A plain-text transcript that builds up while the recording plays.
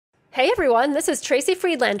Hey everyone, this is Tracy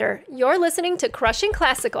Friedlander. You're listening to Crushing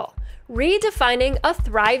Classical, redefining a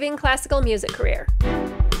thriving classical music career.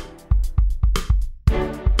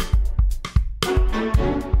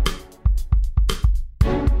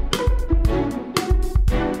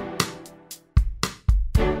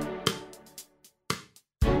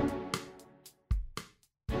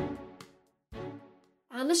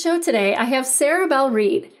 On the show today, I have Sarah Belle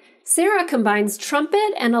Reid. Sarah combines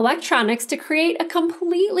trumpet and electronics to create a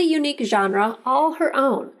completely unique genre all her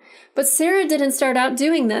own. But Sarah didn't start out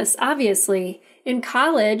doing this, obviously. In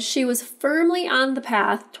college, she was firmly on the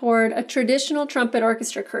path toward a traditional trumpet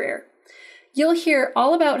orchestra career. You'll hear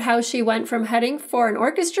all about how she went from heading for an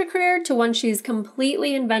orchestra career to one she's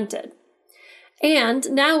completely invented. And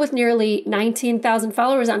now with nearly 19,000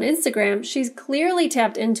 followers on Instagram, she's clearly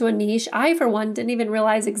tapped into a niche I, for one, didn't even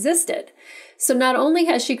realize existed. So not only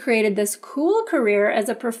has she created this cool career as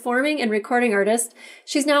a performing and recording artist,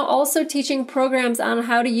 she's now also teaching programs on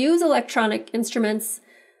how to use electronic instruments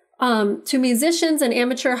to musicians and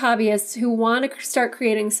amateur hobbyists who want to start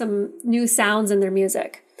creating some new sounds in their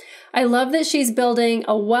music. I love that she's building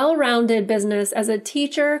a well-rounded business as a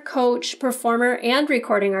teacher, coach, performer, and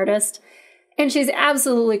recording artist, and she's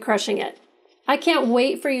absolutely crushing it. I can't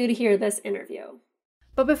wait for you to hear this interview.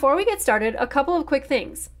 But before we get started, a couple of quick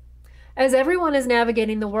things. As everyone is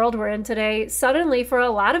navigating the world we're in today, suddenly for a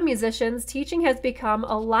lot of musicians, teaching has become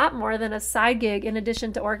a lot more than a side gig in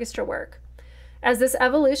addition to orchestra work. As this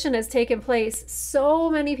evolution has taken place, so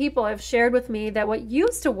many people have shared with me that what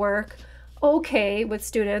used to work okay with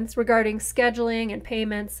students regarding scheduling and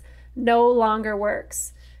payments no longer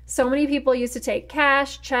works. So many people used to take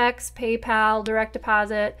cash, checks, PayPal, direct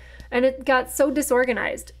deposit, and it got so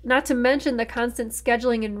disorganized, not to mention the constant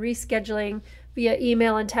scheduling and rescheduling via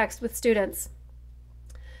email and text with students.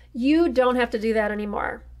 You don't have to do that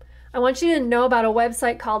anymore. I want you to know about a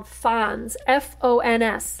website called FONS,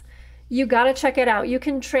 F-O-N-S. You gotta check it out. You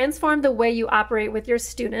can transform the way you operate with your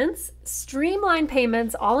students, streamline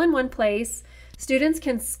payments all in one place. Students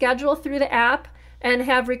can schedule through the app and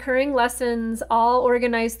have recurring lessons all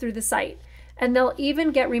organized through the site. And they'll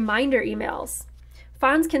even get reminder emails.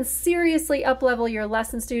 FONS can seriously up-level your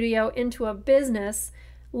lesson studio into a business,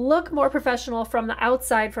 look more professional from the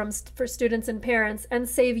outside for students and parents, and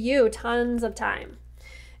save you tons of time.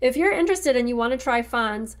 If you're interested and you want to try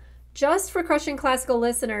FONS, just for Crushing Classical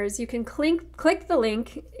listeners, you can click the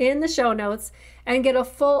link in the show notes and get a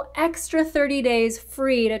full extra 30 days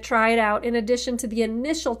free to try it out in addition to the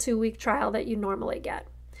initial 2-week trial that you normally get.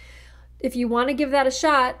 If you want to give that a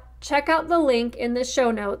shot, check out the link in the show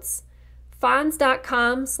notes,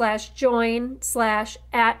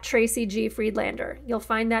 fons.com/join/@TracyG Friedlander. You'll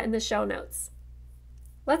find that in the show notes.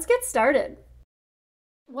 Let's get started.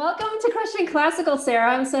 Welcome to Crushing Classical,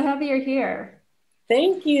 Sarah. I'm so happy you're here.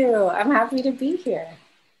 Thank you. I'm happy to be here.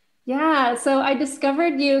 Yeah, so I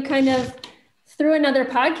discovered you kind of through another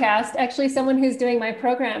podcast. Actually, someone who's doing my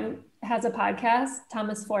program has a podcast,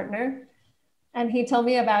 Thomas Fortner, and he told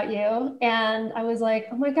me about you. And I was like,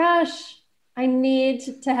 oh my gosh, I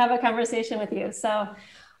need to have a conversation with you. So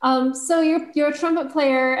you're a trumpet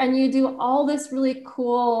player and you do all this really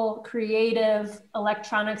cool, creative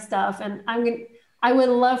electronic stuff. And I would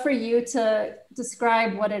love for you to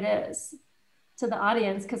describe what it is to the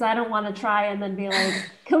audience, because I don't want to try and then be like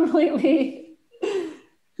completely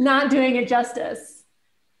not doing it justice.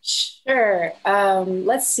 Sure.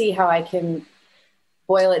 Let's see how I can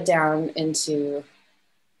boil it down into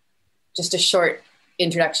just a short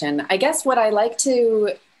introduction. I guess what I like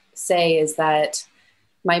to say is that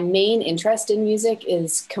my main interest in music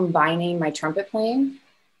is combining my trumpet playing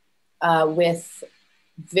with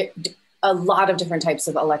a lot of different types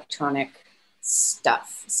of electronic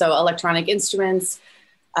stuff. So electronic instruments,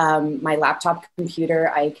 my laptop computer,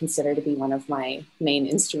 I consider to be one of my main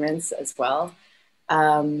instruments as well.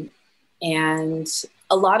 And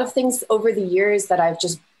a lot of things over the years that I've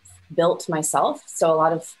just built myself. So a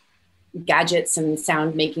lot of gadgets and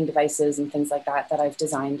sound making devices and things like that I've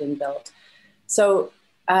designed and built. So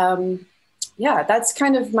yeah, that's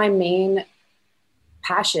kind of my main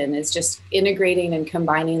passion, is just integrating and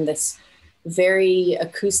combining this very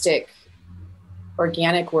acoustic,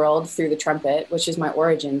 organic world through the trumpet, which is my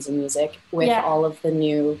origins in music, with all of the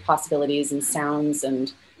new possibilities and sounds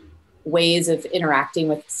and ways of interacting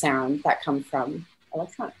with sound that come from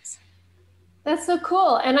electronics. That's so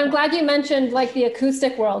cool. And I'm glad you mentioned like the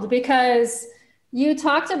acoustic world, because we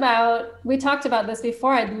talked about this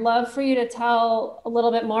before. I'd love for you to tell a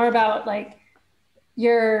little bit more about like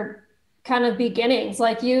your kind of beginnings.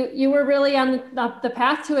 Like you were really on the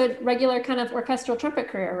path to a regular kind of orchestral trumpet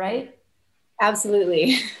career, right?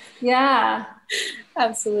 Absolutely. Yeah.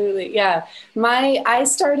 Absolutely. Yeah. I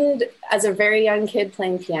started as a very young kid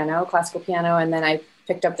playing piano, classical piano, and then I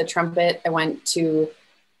picked up the trumpet. I went to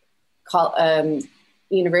call,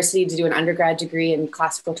 university to do an undergrad degree in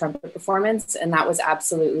classical trumpet performance. And that was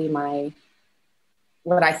absolutely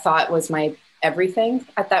what I thought was my everything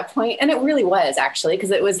at that point. And it really was, actually,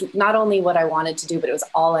 because it was not only what I wanted to do, but it was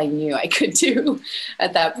all I knew I could do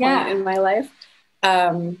at that point in my life.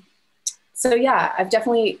 So yeah, I've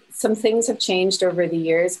definitely, some things have changed over the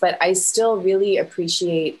years, but I still really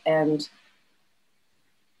appreciate and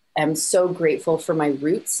am so grateful for my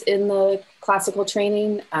roots in the classical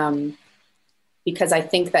training, because I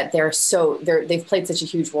think that they've played such a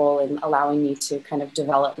huge role in allowing me to kind of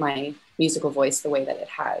develop my musical voice the way that it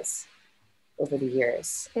has over the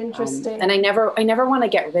years. Interesting. And I never want to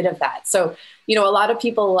get rid of that. So, a lot of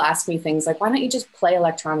people will ask me things like, why don't you just play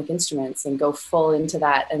electronic instruments and go full into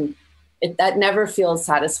that? And that never feels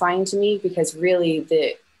satisfying to me, because really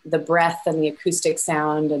the breath and the acoustic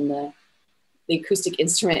sound and the acoustic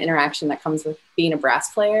instrument interaction that comes with being a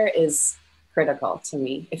brass player is critical to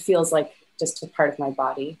me. It feels like just a part of my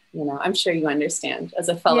body. I'm sure you understand as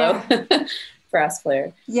a fellow brass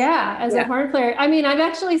player. Yeah, as a horn player. I mean, I've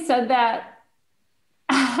actually said that.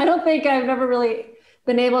 I don't think I've ever really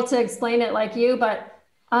been able to explain it like you, but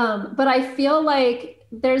I feel like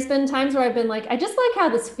there's been times where I've been like, I just like how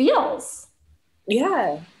this feels.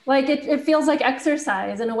 Yeah. Like it feels like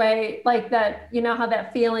exercise in a way, like that, how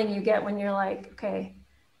that feeling you get when you're like, okay,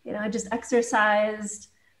 I just exercised,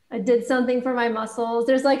 I did something for my muscles.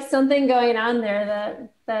 There's like something going on there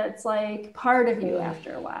that's like part of you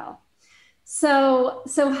after a while. So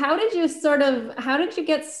how did you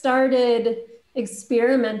get started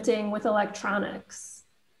experimenting with electronics?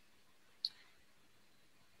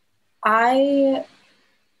 I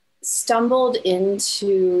stumbled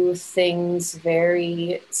into things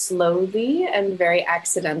very slowly and very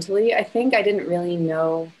accidentally. I think I didn't really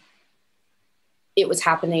know it was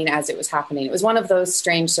happening as it was happening. It was one of those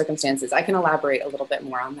strange circumstances. I can elaborate a little bit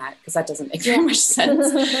more on that, because that doesn't make very much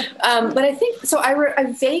sense. But I think, so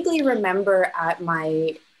I vaguely remember at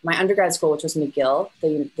my undergrad school, which was McGill,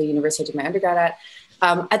 the university I did my undergrad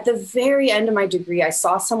at the very end of my degree, I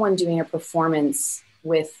saw someone doing a performance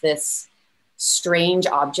with this strange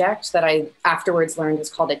object that I afterwards learned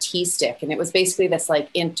was called a T-stick. And it was basically this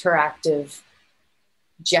like interactive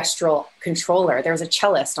gestural controller. There was a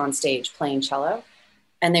cellist on stage playing cello,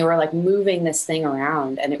 and they were like moving this thing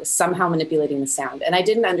around, and it was somehow manipulating the sound. And I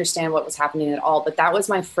didn't understand what was happening at all, but that was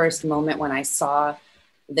my first moment when I saw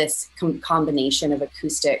this combination of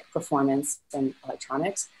acoustic performance and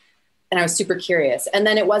electronics. And I was super curious. And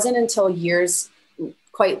then it wasn't until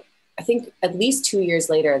I think at least 2 years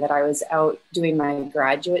later, that I was out doing my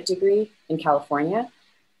graduate degree in California.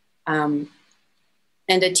 And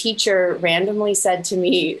a teacher randomly said to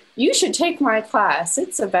me, you should take my class.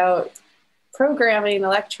 It's about programming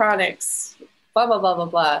electronics, blah, blah, blah, blah,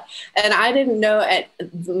 blah. And I didn't know,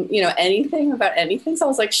 anything about anything. So I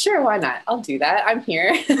was like, sure, why not? I'll do that. I'm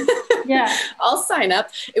here. Yeah. I'll sign up.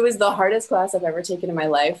 It was the hardest class I've ever taken in my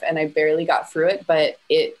life, and I barely got through it, but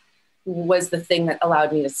it was the thing that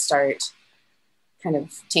allowed me to start kind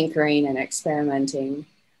of tinkering and experimenting.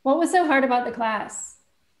 What was so hard about the class?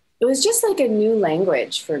 It was just like a new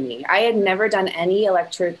language for me. I had never done any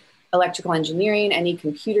electrical engineering, any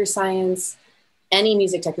computer science, any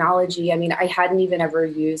music technology. I mean, I hadn't even ever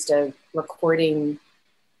used a recording,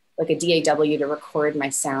 like a DAW, to record my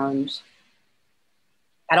sound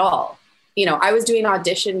at all. I was doing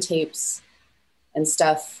audition tapes and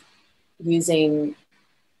stuff using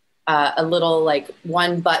a little like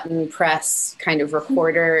one button press kind of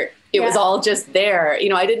recorder. It was all just there.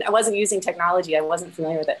 I wasn't using technology. I wasn't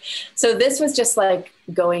familiar with it. So this was just like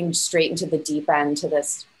going straight into the deep end to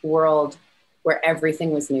this world where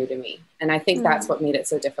everything was new to me. And I think that's what made it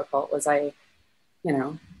so difficult, was it's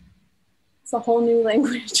a whole new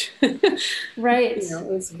language. Right. It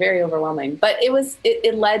was very overwhelming, but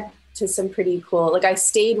it led to some pretty cool, like I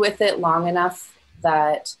stayed with it long enough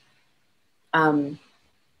that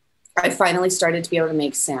I finally started to be able to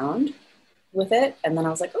make sound with it. And then I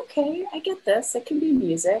was like, okay, I get this. It can be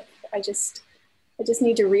music. I just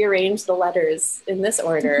need to rearrange the letters in this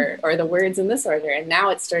order or the words in this order. And now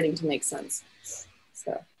it's starting to make sense.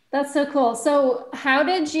 So that's so cool. So how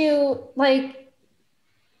did you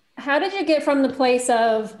get from the place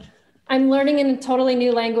of, I'm learning in a totally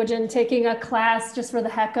new language and taking a class just for the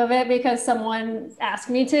heck of it because someone asked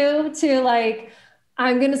me to like,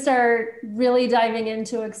 I'm going to start really diving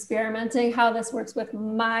into experimenting how this works with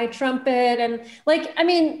my trumpet. And like, I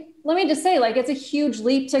mean, let me just say, like, it's a huge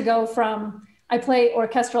leap to go from, I play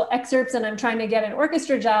orchestral excerpts and I'm trying to get an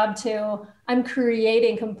orchestra job, to I'm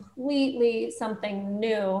creating completely something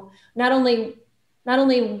new. Not only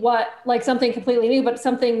what, like something completely new, but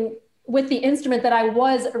something with the instrument that I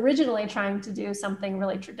was originally trying to do something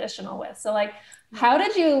really traditional with. So like, how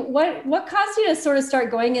did you, what caused you to sort of start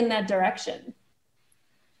going in that direction?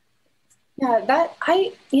 Yeah,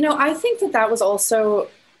 I think that was also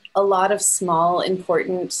a lot of small,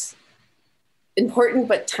 important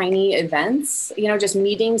but tiny events, just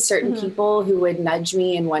meeting certain people who would nudge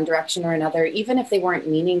me in one direction or another, even if they weren't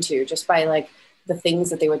meaning to, just by like the things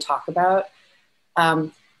that they would talk about.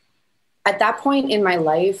 At that point in my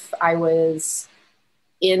life, I was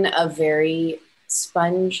in a very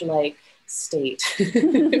sponge-like state,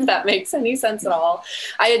 if that makes any sense at all.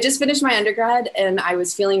 I had just finished my undergrad and I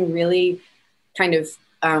was feeling really kind of,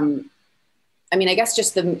 I guess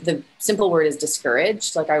just the simple word is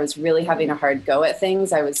discouraged. Like I was really having a hard go at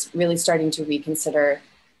things. I was really starting to reconsider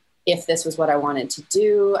if this was what I wanted to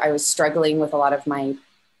do. I was struggling with a lot of my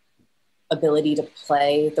ability to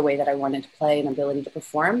play the way that I wanted to play and ability to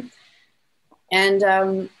perform. And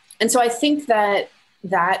so I think that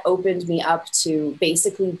opened me up to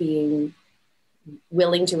basically being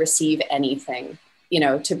willing to receive anything,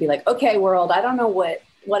 to be like, okay, world, I don't know what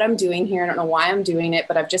I'm doing here. I don't know why I'm doing it,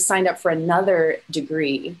 but I've just signed up for another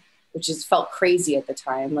degree, which felt crazy at the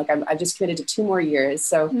time. Like I've just committed to 2 more years.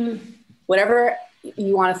 So whatever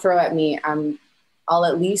you want to throw at me, I'll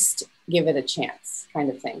at least give it a chance, kind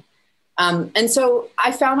of thing. And so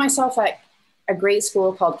I found myself at a great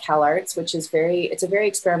school called CalArts, which is it's a very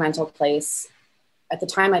experimental place. At the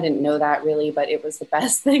time, I didn't know that really, but it was the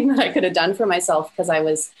best thing that I could have done for myself, because I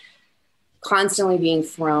was constantly being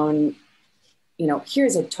thrown,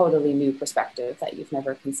 here's a totally new perspective that you've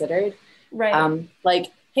never considered. Right.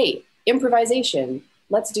 Like, hey, improvisation,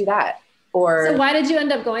 let's do that. Or so why did you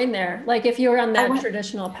end up going there? Like if you were on that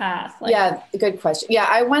traditional path? Yeah, good question. Yeah,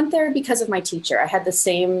 I went there because of my teacher. I had the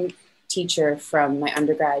same teacher from my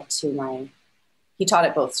undergrad to he taught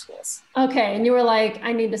at both schools. Okay. And you were like,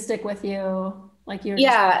 I need to stick with you. Like you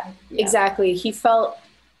were exactly. He felt,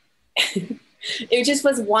 it just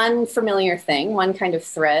was one familiar thing, one kind of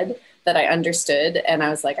thread that I understood. And I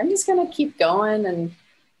was like, I'm just going to keep going. And,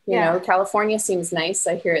 you know, California seems nice.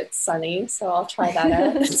 I hear it's sunny, so I'll try that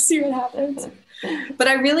out and see what happens. But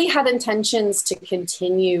I really had intentions to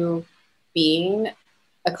continue being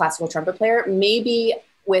a classical trumpet player, maybe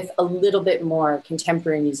with a little bit more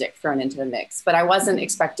contemporary music thrown into the mix, but I wasn't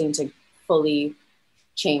expecting to fully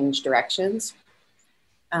change directions.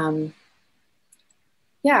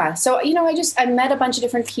 So, you know, I met a bunch of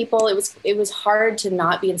different people. It was hard to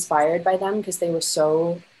not be inspired by them because they were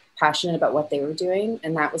so passionate about what they were doing.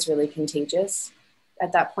 And that was really contagious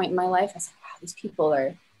at that point in my life. I was like, wow, these people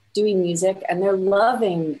are doing music and they're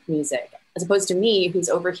loving music, as opposed to me, who's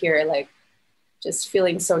over here, like, just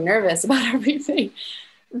feeling so nervous about everything.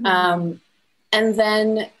 Mm-hmm. And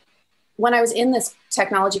then when I was in this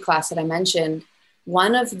technology class that I mentioned,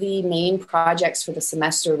 one of the main projects for the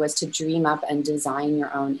semester was to dream up and design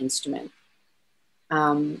your own instrument.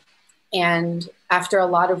 And after a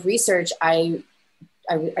lot of research, I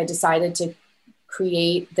decided to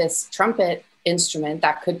create this trumpet instrument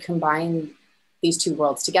that could combine these two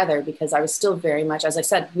worlds together, because I was still very much, as I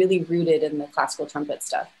said, really rooted in the classical trumpet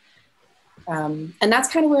stuff. And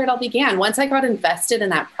that's kind of where it all began. Once I got invested in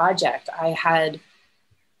that project,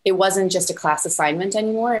 it wasn't just a class assignment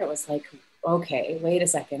anymore. It was like, okay, wait a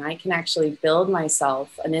second. I can actually build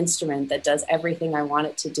myself an instrument that does everything I want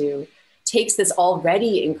it to do, takes this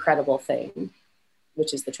already incredible thing,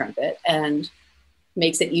 which is the trumpet, and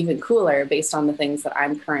makes it even cooler based on the things that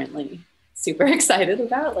I'm currently super excited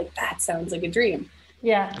about. Like, that sounds like a dream.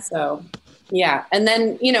 Yeah. So, yeah. And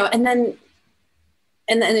then, you know, and then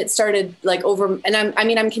it started like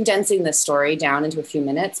I'm condensing this story down into a few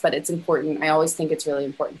minutes, but it's important. I always think it's really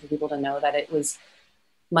important for people to know that it was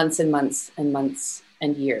months and months and months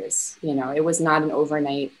and years. You know, it was not an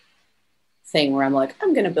overnight thing where I'm like,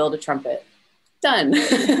 I'm going to build a trumpet. Done.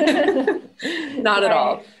 Not at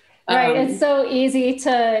all. Right. It's so easy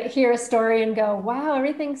to hear a story and go, wow,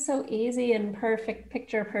 everything's so easy and perfect,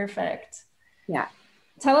 picture perfect. Yeah.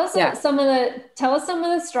 Tell us some of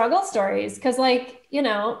the struggle stories. Cause like, you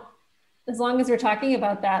know, as long as we're talking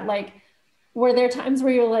about that, like, were there times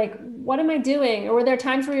where you're like, what am I doing? Or were there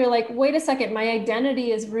times where you're like, wait a second, my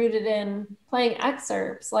identity is rooted in playing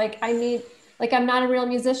excerpts. Like I'm not a real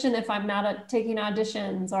musician if I'm not taking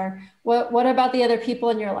auditions. Or what about the other people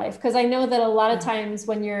in your life? Because I know that a lot of times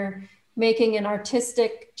when you're making an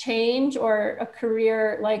artistic change or a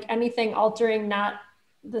career, like anything altering, not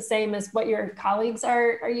the same as what your colleagues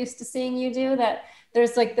are used to seeing you do, that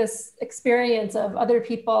there's like this experience of other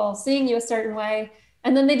people seeing you a certain way,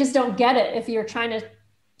 and then they just don't get it if you're trying to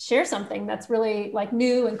share something that's really like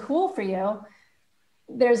new and cool for you.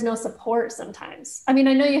 There's no support sometimes. I mean,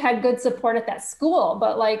 I know you had good support at that school,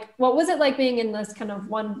 but like, what was it like being in this kind of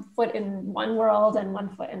one foot in one world and one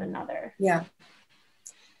foot in another? Yeah.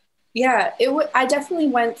 Yeah, I definitely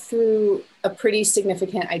went through a pretty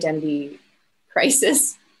significant identity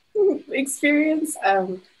crisis experience.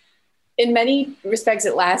 In many respects,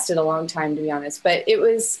 it lasted a long time, to be honest. But it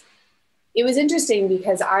was interesting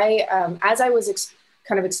because as I was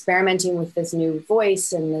kind of experimenting with this new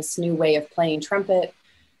voice and this new way of playing trumpet,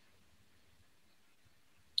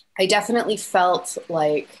 I definitely felt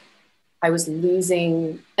like I was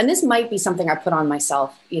losing, and this might be something I put on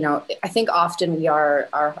myself. You know, I think often we are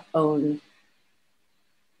our own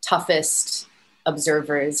toughest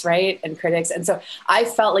observers, right? And critics. And so I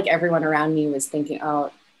felt like everyone around me was thinking,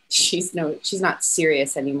 oh, she's not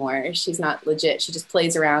serious anymore. She's not legit. She just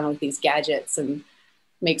plays around with these gadgets and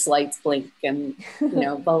makes lights blink and, you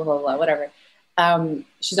know, blah, blah, blah, whatever.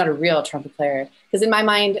 She's not a real trumpet player. Because in my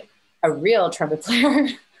mind, a real trumpet player,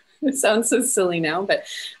 it sounds so silly now, but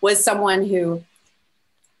was someone who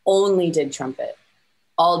only did trumpet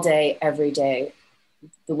all day, every day.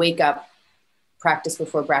 The wake up, practice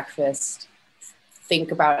before breakfast,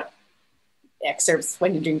 think about excerpts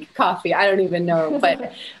when you drink coffee. I don't even know,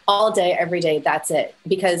 but all day, every day, that's it.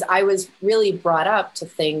 Because I was really brought up to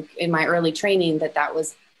think in my early training that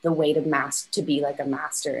was the way to be like a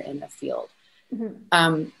master in the field.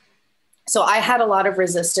 Mm-hmm. So I had a lot of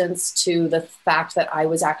resistance to the fact that I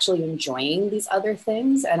was actually enjoying these other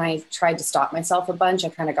things. And I tried to stop myself a bunch. I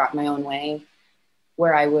kind of got my own way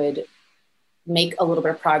where I would make a little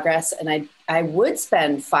bit of progress. And I would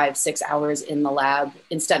spend 5-6 hours in the lab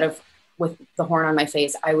instead of with the horn on my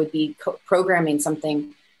face. I would be programming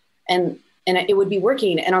something and it would be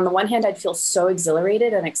working. And on the one hand, I'd feel so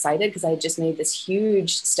exhilarated and excited because I had just made this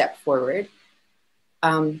huge step forward.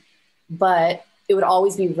 But it would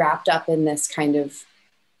always be wrapped up in this kind of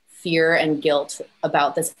fear and guilt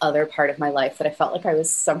about this other part of my life that I felt like I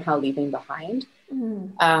was somehow leaving behind.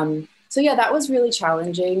 Mm. So yeah, that was really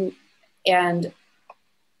challenging. And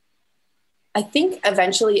I think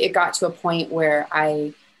eventually it got to a point where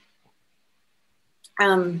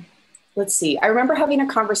let's see, I remember having a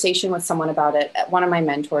conversation with someone about it, one of my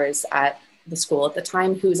mentors at the school at the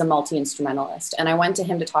time, who's a multi-instrumentalist. And I went to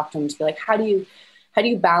him to talk to him to be like, how do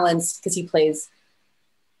you balance, because he plays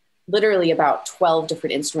literally about 12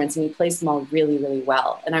 different instruments and he plays them all really, really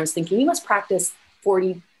well. And I was thinking, you must practice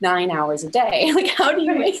 49 hours a day. Like, how do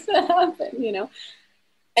you make that happen? You know?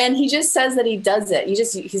 And he just says that he does it.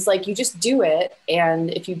 He's like, you just do it.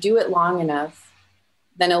 And if you do it long enough,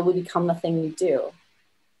 then it will become the thing you do.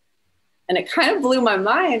 And it kind of blew my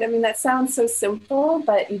mind. I mean, that sounds so simple,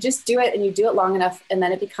 but you just do it and you do it long enough and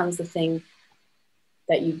then it becomes the thing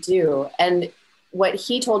that you do. And what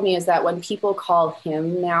he told me is that when people call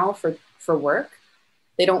him now for work,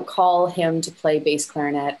 they don't call him to play bass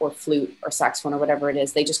clarinet or flute or saxophone or whatever it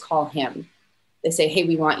is. They just call him. They say, hey,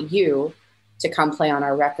 we want you to come play on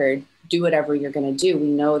our record. Do whatever you're going to do. We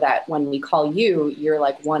know that when we call you, you're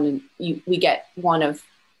like we get one of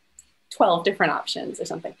 12 different options or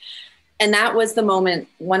something. And that was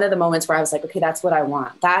one of the moments where I was like, okay, that's what I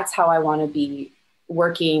want. That's how I want to be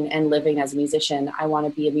working and living as a musician. I want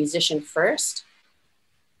to be a musician first.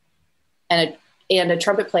 And a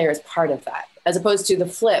trumpet player is part of that, as opposed to the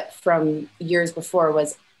flip from years before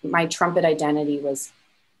was my trumpet identity was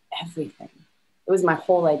everything. It was my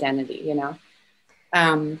whole identity, you know?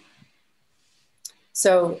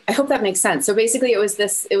 So I hope that makes sense. So basically it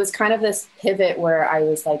was kind of this pivot where I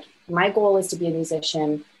was like, my goal is to be a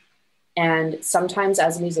musician. And sometimes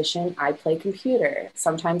as a musician, I play computer.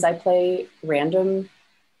 Sometimes I play random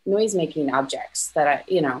noise-making objects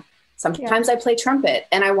sometimes I play trumpet,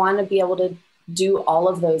 and I want to be able to do all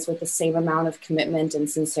of those with the same amount of commitment and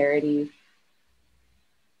sincerity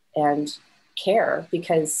and care,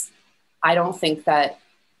 because I don't think that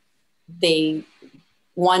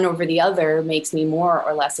one over the other makes me more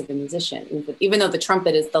or less of a musician, even though the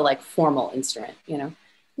trumpet is the like formal instrument, you know?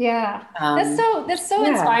 Yeah. That's so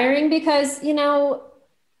inspiring because, you know,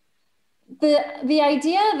 the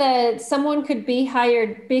idea that someone could be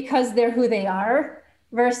hired because they're who they are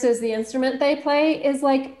versus the instrument they play is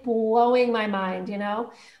like blowing my mind, you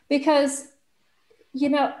know, because, you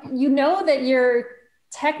know that you're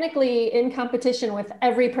technically in competition with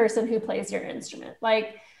every person who plays your instrument.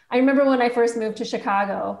 Like, I remember when I first moved to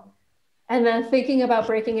Chicago and then thinking about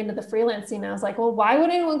breaking into the freelance scene, I was like, well, why would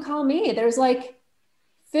anyone call me? There's like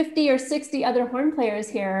 50 or 60 other horn players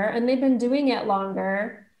here and they've been doing it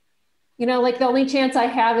longer. you know, like the only chance I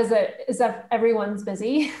have is that everyone's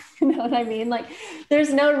busy. You know what I mean? Like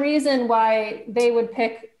there's no reason why they would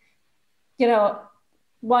pick, you know,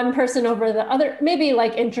 one person over the other. Maybe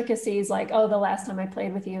like intricacies, like, oh, the last time I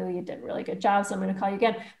played with you, you did a really good job, so I'm going to call you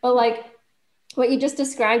again. But like what you just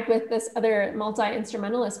described with this other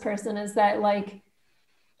multi-instrumentalist person is that like,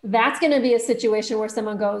 that's going to be a situation where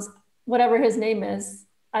someone goes, whatever his name is,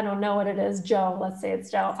 I don't know what it is, Joe, let's say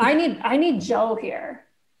it's Joe. I need Joe here.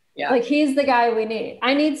 Yeah. Like he's the guy we need.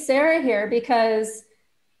 I need Sarah here because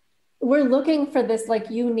we're looking for this like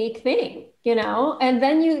unique thing, you know? And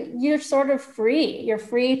then you're sort of free. You're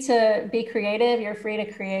free to be creative. You're free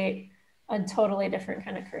to create a totally different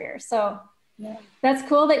kind of career. So yeah, that's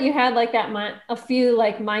cool that you had like a few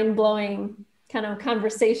like mind-blowing kind of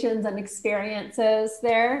conversations and experiences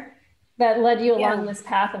there that led you along this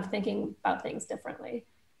path of thinking about things differently.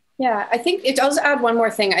 Yeah, I think it does add one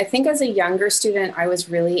more thing. I think as a younger student, I was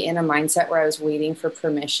really in a mindset where I was waiting for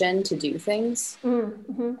permission to do things.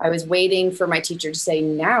 Mm-hmm. I was waiting for my teacher to say,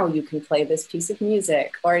 now you can play this piece of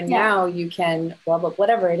music, or now you can blah, blah,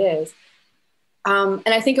 whatever it is. And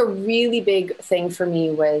I think a really big thing for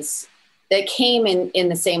me was that came in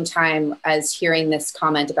the same time as hearing this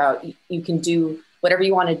comment about you can do whatever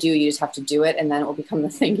you want to do, you just have to do it, and then it will become the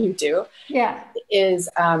thing you do. Yeah.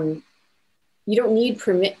 You don't need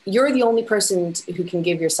permit. You're the only person who can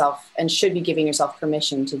give yourself and should be giving yourself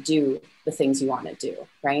permission to do the things you want to do,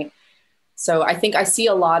 right? So I think I see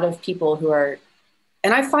a lot of people who are,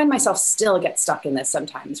 and I find myself still get stuck in this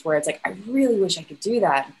sometimes where it's like, I really wish I could do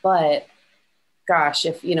that, but gosh,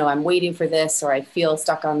 if, you know, I'm waiting for this, or I feel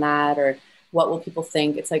stuck on that, or what will people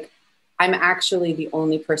think? It's like, I'm actually the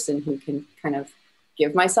only person who can kind of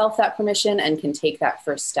give myself that permission and can take that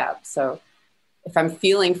first step. So if I'm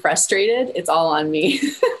feeling frustrated, it's all on me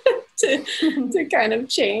to kind of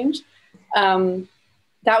change.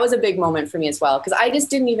 That was a big moment for me as well, because I just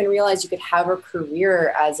didn't even realize you could have a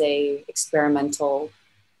career as a experimental,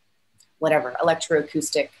 whatever,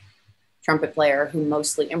 electroacoustic trumpet player who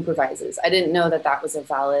mostly improvises. I didn't know that that was a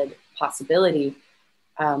valid possibility.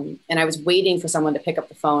 And I was waiting for someone to pick up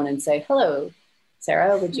the phone and say, hello,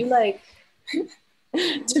 Sarah, would you like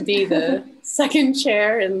to be the second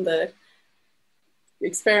chair in the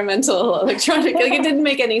experimental electronic? Like, it didn't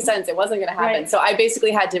make any sense. It wasn't going to happen. Right. So I basically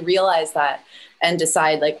had to realize that and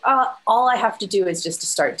decide like, all I have to do is just to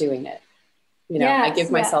start doing it. You know, I give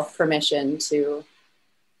myself permission to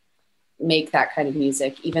make that kind of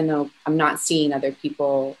music, even though I'm not seeing other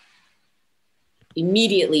people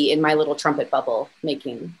immediately in my little trumpet bubble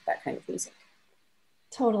making that kind of music.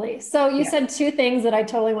 Totally. So you said two things that I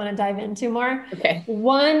totally want to dive into more. Okay.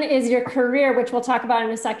 One is your career, which we'll talk about in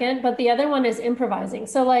a second, but the other one is improvising.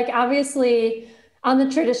 So like, obviously on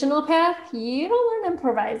the traditional path, you don't learn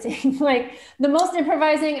improvising. Like the most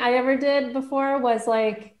improvising I ever did before was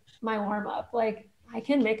like my warm up. Like I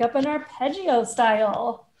can make up an arpeggio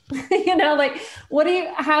style, you know, like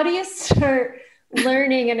how do you start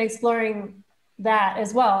learning and exploring that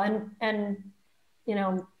as well? And, you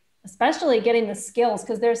know, especially getting the skills,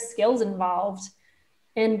 because there's skills involved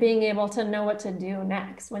in being able to know what to do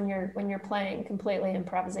next when you're playing completely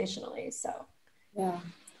improvisationally. So yeah,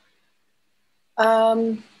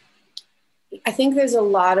 I think there's a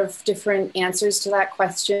lot of different answers to that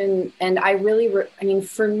question, and I mean,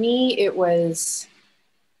 for me, it was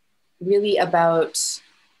really about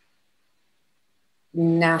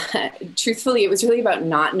truthfully, it was really about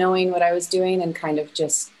not knowing what I was doing and kind of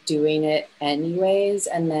just doing it anyways.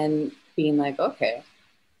 And then being like, okay,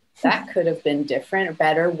 that could have been different or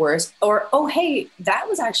better, worse, or, oh, hey, that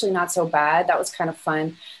was actually not so bad. That was kind of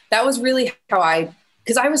fun. That was really how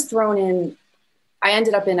because I was thrown in, I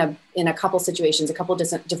ended up in a couple situations, a couple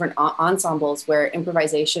different ensembles where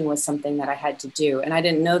improvisation was something that I had to do. And I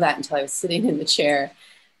didn't know that until I was sitting in the chair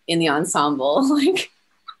in the ensemble, like,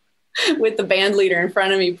 with the band leader in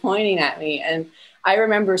front of me pointing at me. And I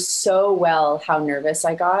remember so well how nervous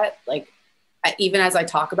I got. Like, even as I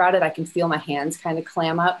talk about it, I can feel my hands kind of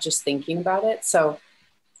clam up just thinking about it. So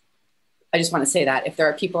I just want to say that if there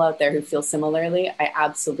are people out there who feel similarly, I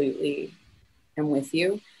absolutely am with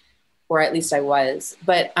you, or at least I was.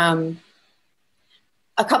 But a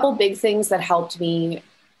couple big things that helped me,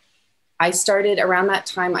 around that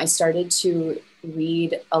time, I started to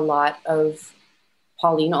read a lot of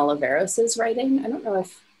Pauline Oliveros's writing. I don't know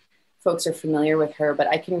if folks are familiar with her, but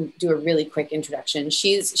I can do a really quick introduction.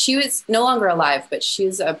 She was no longer alive, but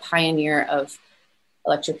she's a pioneer of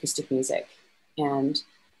electroacoustic music and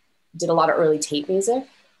did a lot of early tape music.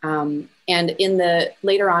 And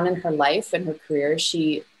later on in her life and her career,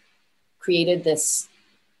 she created this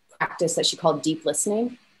practice that she called deep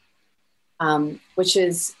listening. which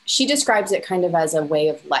is, she describes it kind of as a way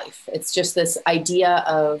of life. It's just this idea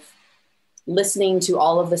of listening to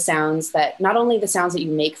all of the sounds, that not only the sounds that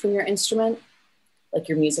you make from your instrument, like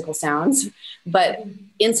your musical sounds, but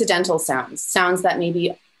incidental sounds that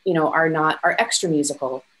maybe, are extra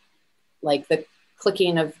musical, like the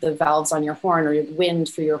clicking of the valves on your horn, or wind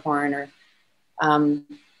through your horn, or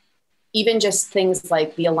even just things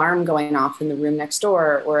like the alarm going off in the room next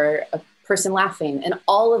door, or a person laughing, and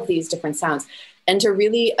all of these different sounds. And to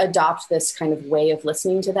really adopt this kind of way of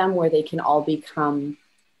listening to them, where they can all become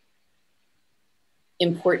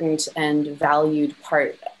important and valued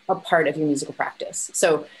a part of your musical practice.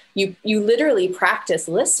 So you literally practice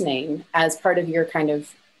listening as part of your kind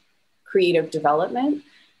of creative development.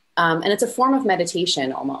 And it's a form of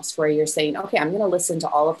meditation almost, where you're saying, okay, I'm going to listen to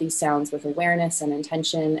all of these sounds with awareness and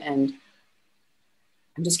intention, and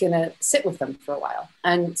I'm just going to sit with them for a while.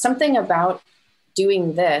 And something about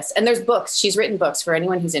doing this, and there's books, she's written books for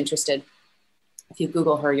anyone who's interested. If you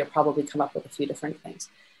Google her, you'll probably come up with a few different things.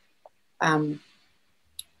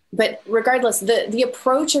 But regardless, the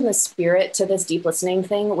approach and the spirit to this deep listening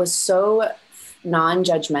thing was so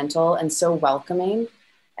non-judgmental and so welcoming.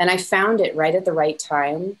 And I found it right at the right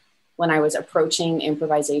time when I was approaching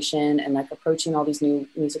improvisation and like approaching all these new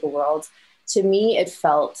musical worlds. To me, it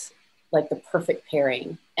felt like the perfect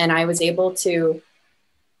pairing. And I was able to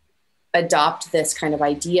adopt this kind of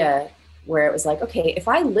idea where it was like, okay, if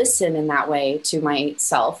I listen in that way to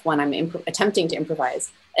myself when I'm attempting to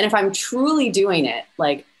improvise, and if I'm truly doing it,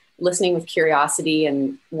 like listening with curiosity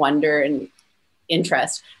and wonder and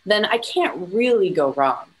interest, then I can't really go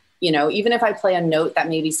wrong. Even if I play a note that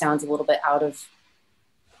maybe sounds a little bit out of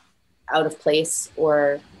place,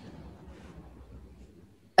 or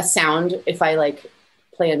a sound, if I like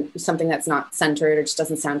play something that's not centered or just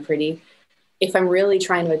doesn't sound pretty, if I'm really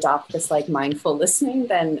trying to adopt this like mindful listening,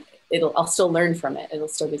 then I'll still learn from it. It'll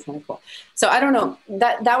still be kind of cool. So I don't know,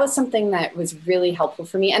 that was something that was really helpful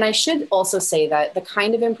for me. And I should also say that the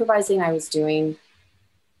kind of improvising I was doing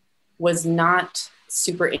was not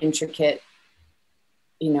super intricate,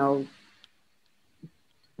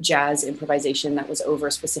 jazz improvisation that was over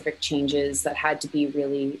specific changes that had to be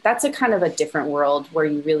really, that's a kind of a different world where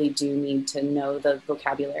you really do need to know the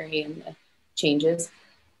vocabulary and the changes.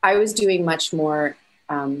 I was doing much more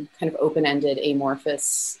kind of open-ended,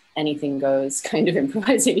 amorphous, anything goes kind of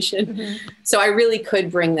improvisation. Mm-hmm. So I really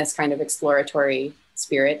could bring this kind of exploratory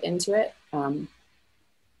spirit into it. And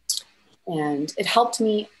it helped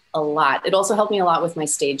me a lot. It also helped me a lot with my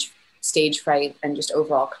stage fright and just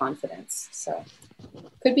overall confidence. So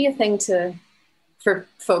could be a thing for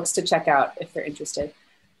folks to check out if they're interested.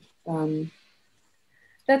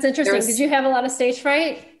 That's interesting. Did you have a lot of stage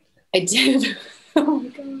fright? I did. Oh my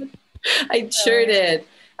God. I sure did.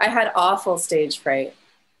 I had awful stage fright.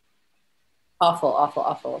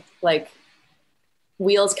 Awful. Like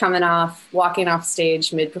wheels coming off, walking off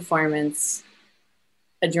stage mid-performance,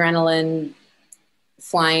 adrenaline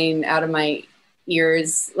flying out of my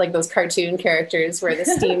ears, like those cartoon characters where the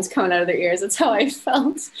steam's coming out of their ears. That's how I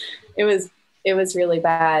felt. It was really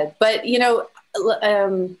bad. But,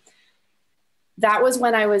 that was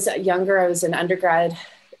when I was younger. I was an undergrad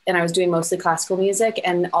and I was doing mostly classical music,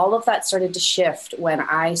 and all of that started to shift when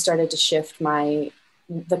I started to shift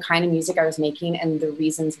the kind of music I was making and the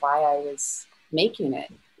reasons why I was making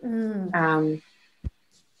it.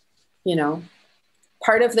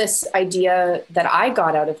 Part of this idea that I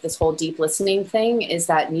got out of this whole deep listening thing is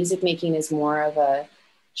that music making is more of a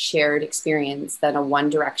shared experience than a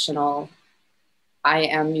one-directional, I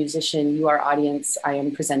am musician, you are audience, I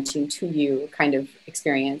am presenting to you kind of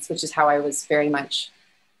experience, which is how I was very much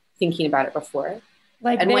thinking about it before.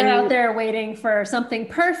 Like and they're out there waiting for something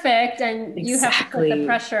perfect, and you have to put the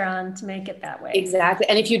pressure on to make it that way. Exactly.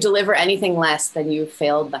 And if you deliver anything less, then you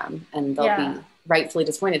failed them and they'll be rightfully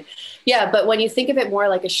disappointed. Yeah. But when you think of it more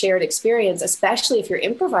like a shared experience, especially if you're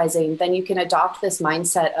improvising, then you can adopt this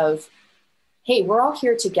mindset of, hey, we're all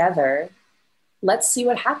here together. Let's see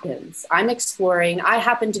what happens. I'm exploring. I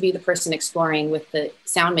happen to be the person exploring with the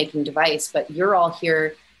sound making device, but you're all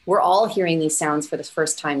here. We're all hearing these sounds for the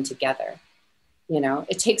first time together.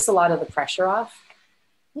 It takes a lot of the pressure off.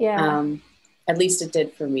 Yeah. At least it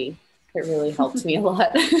did for me. It really helped me a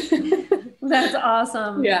lot. That's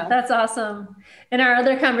awesome. Yeah. That's awesome. In our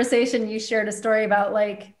other conversation, you shared a story about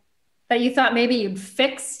that you thought maybe you'd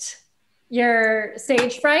fixed your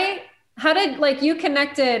stage fright. How did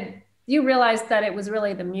you realized that it was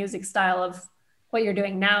really the music style of what you're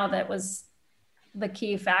doing now that was the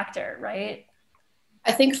key factor, right?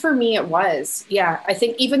 I think for me it was, I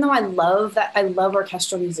think even though I love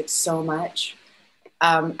orchestral music so much,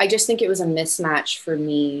 I just think it was a mismatch for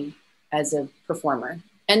me as a performer.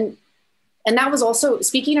 And that was also,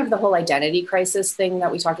 speaking of the whole identity crisis thing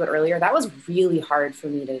that we talked about earlier, that was really hard for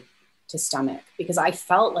me to stomach, because I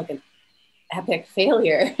felt like an epic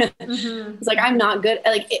failure. Mm-hmm. It's like, I'm not good.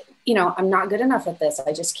 I'm not good enough at this.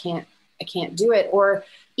 I can't do it. Or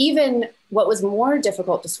even what was more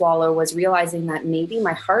difficult to swallow was realizing that maybe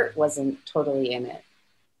my heart wasn't totally in it.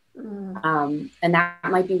 And that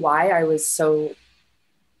might be why I was so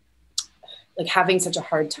like having such a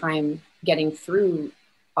hard time getting through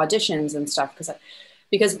auditions and stuff.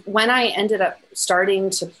 Because when I ended up starting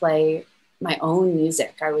to play my own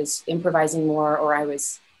music, I was improvising more, or I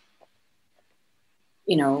was,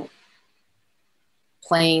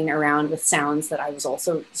 playing around with sounds that I was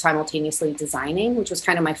also simultaneously designing, which was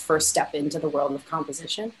kind of my first step into the world of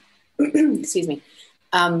composition. Excuse me.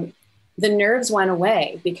 The nerves went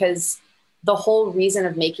away, because the whole reason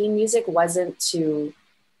of making music wasn't to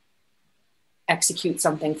execute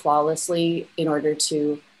something flawlessly in order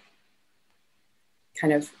to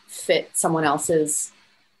kind of fit someone else's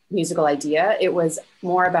musical idea. It was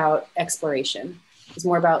more about exploration. It was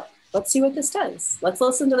more about, let's see what this does. Let's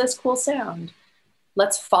listen to this cool sound.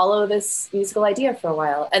 Let's follow this musical idea for a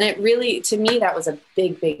while. And it really, to me, that was a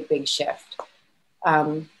big, big, big shift.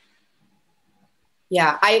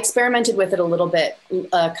 Yeah, I experimented with it a little bit,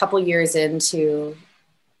 a couple years into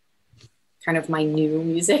kind of my new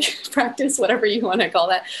music practice, whatever you want to call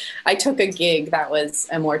that. I took a gig that was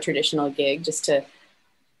a more traditional gig, just to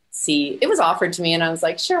see. It was offered to me, and I was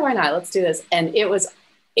like, sure, why not? Let's do this. And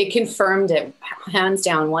it confirmed it, hands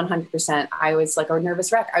down, 100%. I was like a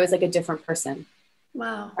nervous wreck. I was like a different person.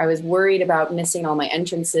 Wow. I was worried about missing all my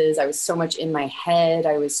entrances. I was so much in my head.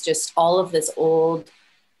 I was just, all of this old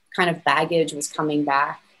kind of baggage was coming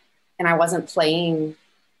back, and I wasn't playing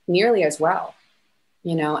nearly as well,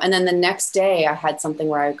 And then the next day I had something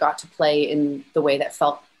where I got to play in the way that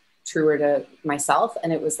felt truer to myself,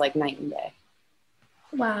 and it was like night and day.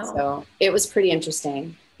 Wow. So it was pretty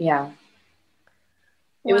interesting. Yeah.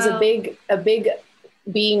 It was a big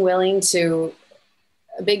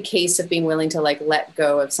case of being willing to like let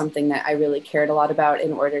go of something that I really cared a lot about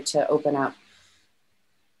in order to open up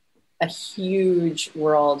a huge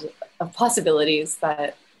world of possibilities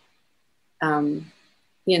that,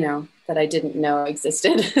 that I didn't know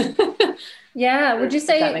existed. Yeah. Would you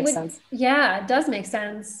say that makes sense? Yeah, it does make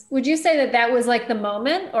sense. Would you say that was like the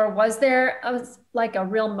moment, or was there like a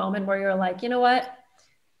real moment where you're like, you know what,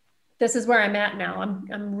 this is where I'm at now.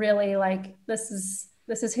 I'm really like, this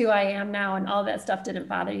is who I am now. And all that stuff didn't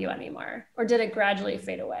bother you anymore, or did it gradually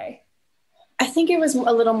fade away? I think it was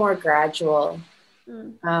a little more gradual.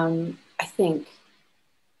 I think,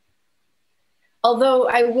 although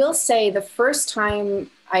I will say the first time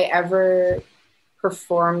I ever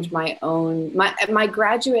performed my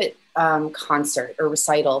graduate concert or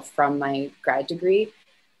recital from my grad degree,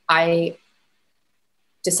 I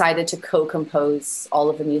decided to co-compose all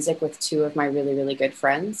of the music with two of my really, really good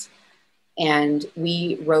friends. And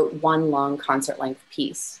we wrote one long concert length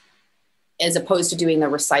piece, as opposed to doing the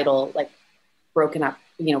recital, like broken up,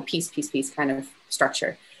 piece kind of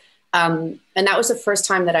structure. And that was the first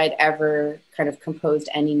time that I'd ever kind of composed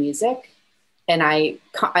any music. And I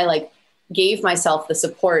like gave myself the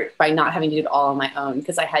support by not having to do it all on my own,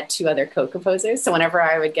 because I had two other co-composers. So whenever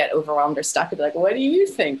I would get overwhelmed or stuck, I'd be like, what do you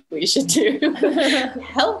think we should do?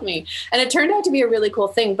 Help me. And it turned out to be a really cool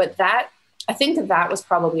thing. But I think that was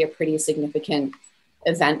probably a pretty significant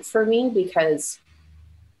event for me, because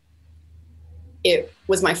it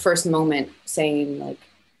was my first moment saying like,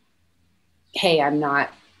 hey, I'm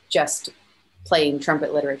not just playing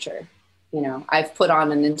trumpet literature. I've put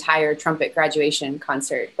on an entire trumpet graduation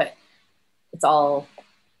concert, but it's all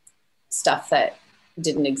stuff that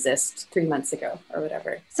didn't exist 3 months ago or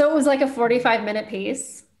whatever. So it was like a 45-minute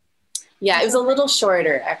piece? Yeah, it was a little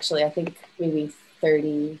shorter, actually. I think maybe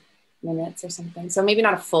 30 minutes or something. So maybe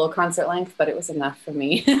not a full concert length, but it was enough for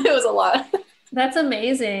me. It was a lot. That's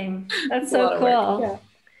amazing. That's so cool. Yeah.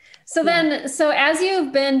 So as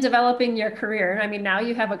you've been developing your career, I mean, now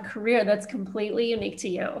you have a career that's completely unique to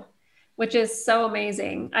you, which is so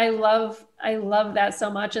amazing. I love that so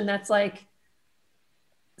much. And that's like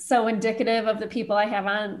so indicative of the people I have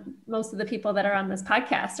on. Most of the people that are on this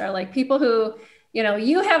podcast are like people who,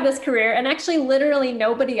 you have this career, and actually literally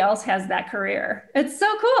nobody else has that career. It's so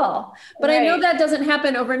cool. But right. I know that doesn't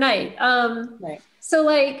happen overnight. Right. So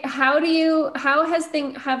like, how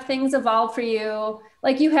have things evolved for you?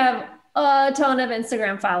 Like you have a ton of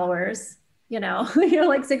Instagram followers, you're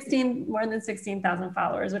like more than 16,000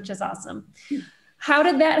 followers, which is awesome. How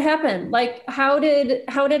did that happen? Like, how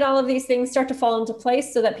did all of these things start to fall into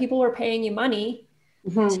place so that people were paying you money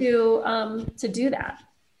to do that?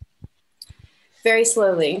 Very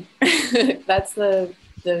slowly. That's the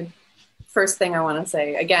first thing I want to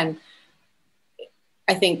say. Again,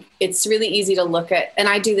 I think it's really easy to look at, and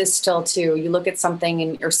I do this still too. You look at something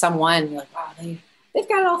and or someone, you're like, wow, they've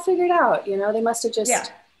got it all figured out. You know, they must have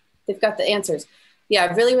just, they've got the answers.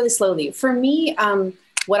 Yeah, really, really slowly. For me,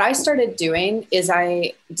 what I started doing is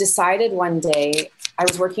I decided one day, I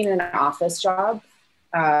was working in an office job.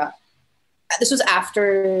 This was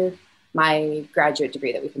after my graduate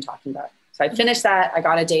degree that we've been talking about. So I finished that, I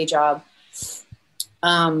got a day job.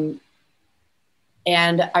 And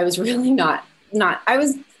I was really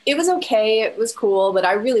it was okay. It was cool, but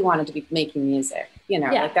I really wanted to be making music, you know,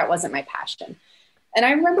 like that wasn't my passion. And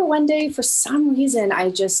I remember one day for some reason,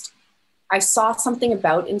 I saw something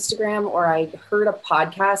about Instagram, or I heard a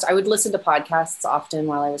podcast. I would listen to podcasts often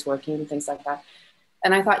while I was working and things like that.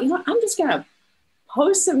 And I thought, you know, I'm just going to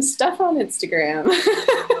post some stuff on Instagram.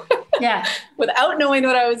 Yeah. Without knowing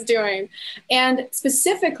what I was doing. And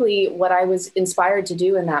specifically what I was inspired to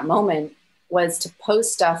do in that moment was to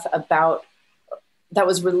post stuff about that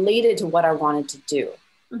was related to what I wanted to do.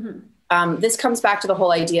 Mm-hmm. This comes back to the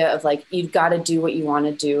whole idea of like, you've got to do what you want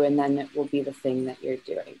to do, and then it will be the thing that you're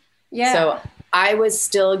doing. Yeah. So I was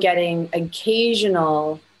still getting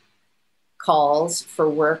occasional calls for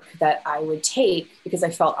work that I would take because I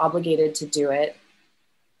felt obligated to do it,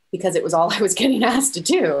 because it was all I was getting asked to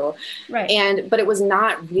do. Right. But it was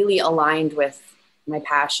not really aligned with my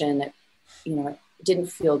passion. It, you know, it didn't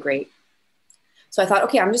feel great. So I thought,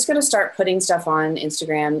 okay, I'm just going to start putting stuff on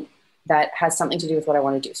Instagram that has something to do with what I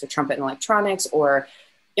want to do. So trumpet and electronics, or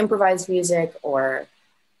improvised music, or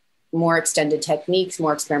more extended techniques,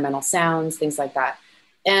 more experimental sounds, things like that.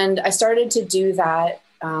 And I started to do that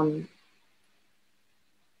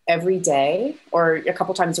every day or a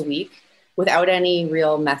couple times a week without any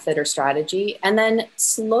real method or strategy. And then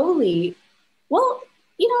slowly, well,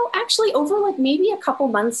 you know, actually over like maybe a couple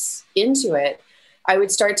months into it, I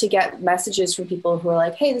would start to get messages from people who are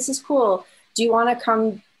like, hey, this is cool. Do you want to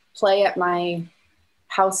come play at my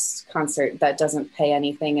house concert that doesn't pay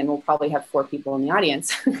anything, and we'll probably have 4 people in the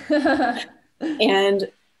audience? and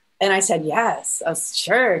I said, yes. I was,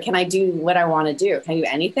 sure. Can I do what I want to do? Can I do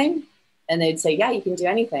anything? And they'd say, yeah, you can do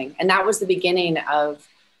anything. And that was the beginning of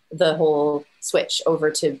the whole switch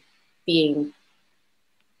over to being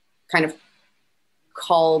kind of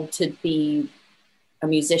called to be a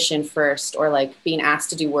musician first, or like being asked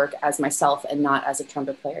to do work as myself and not as a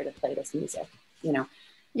trumpet player to play this music, you know?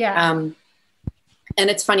 Yeah. And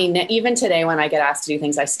it's funny, even today when I get asked to do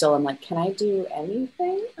things, I still am like, can I do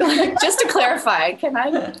anything? Just to clarify, can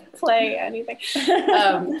I play anything?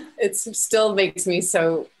 It still makes me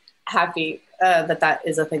so happy that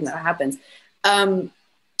is a thing that happens.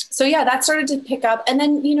 So yeah, that started to pick up. And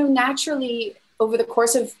then, you know, naturally over the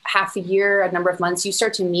course of half a year, a number of months, you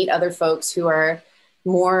start to meet other folks who are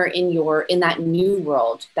more in that new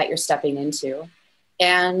world that you're stepping into.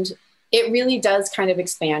 And it really does kind of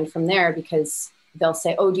expand from there, because they'll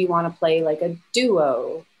say, oh, do you want to play like a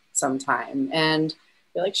duo sometime? And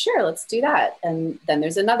you're like, sure, let's do that. And then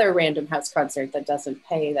there's another random house concert that doesn't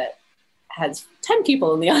pay, that has 10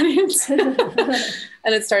 people in the audience. And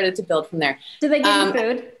it started to build from there. Do they give you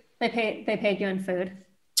food? They paid you in food?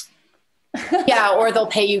 Yeah, or they'll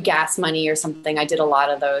pay you gas money or something. I did a lot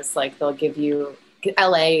of those. Like they'll give you in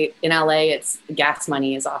LA, it's gas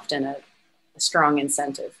money is often a strong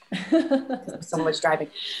incentive. So much driving.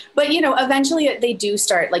 But, you know, eventually they do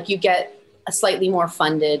start, like you get a slightly more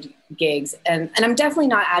funded gigs. And I'm definitely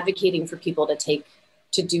not advocating for people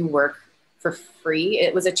to do work for free.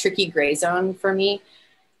 It was a tricky gray zone for me.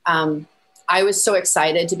 I was so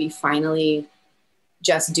excited to be finally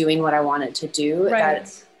just doing what I wanted to do, right,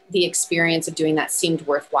 that the experience of doing that seemed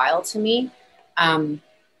worthwhile to me.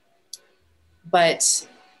 But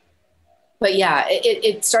yeah,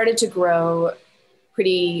 it started to grow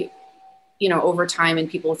pretty, you know, over time, and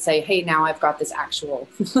people would say, hey, now I've got this actual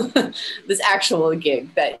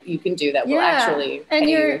gig that you can do that will actually and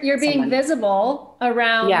you're being visible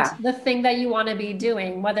around the thing that you want to be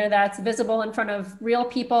doing, whether that's visible in front of real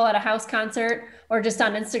people at a house concert or just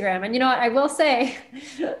on Instagram. And you know what, I will say,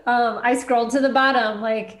 I scrolled to the bottom,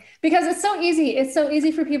 like, because it's so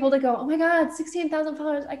easy for people to go, oh my God, 16,000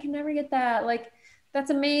 followers, I can never get that. Like, that's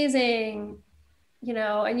amazing. You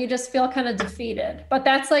know, and you just feel kind of defeated, but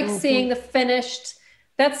that's like seeing the finished,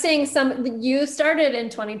 that's seeing you started in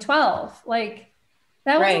 2012. Like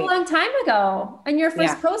that was a long time ago. And your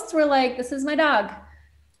first posts were like, this is my dog.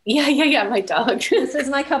 Yeah. My dog. This is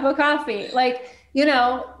my cup of coffee. Like, you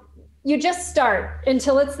know, you just start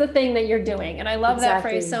until it's the thing that you're doing. And I love that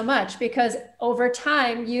phrase so much, because over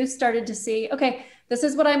time you started to see, okay, this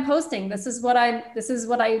is what I'm posting. This is what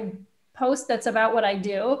I post that's about what I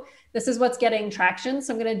do. This is what's getting traction.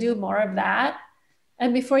 So I'm going to do more of that.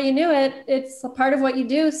 And before you knew it, it's a part of what you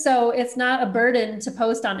do. So it's not a burden to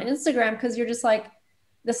post on Instagram because you're just like,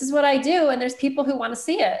 this is what I do. And there's people who want to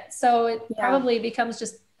see it. So it probably becomes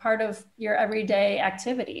just part of your everyday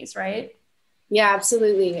activities, right? Yeah,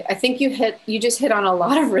 absolutely. I think you just hit on a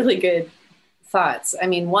lot of really good thoughts. I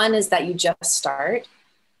mean, one is that you just start.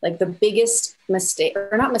 Like the biggest mistake,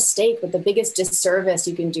 or not mistake, but the biggest disservice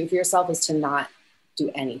you can do for yourself is to not do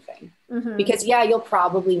anything. Mm-hmm. Because you'll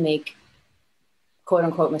probably make quote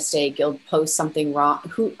unquote mistake. You'll post something wrong.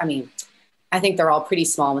 I think they're all pretty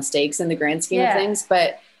small mistakes in the grand scheme of things,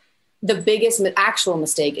 but the biggest actual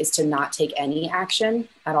mistake is to not take any action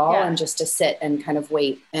at all and just to sit and kind of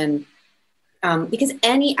wait. And because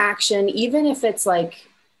any action, even if it's like,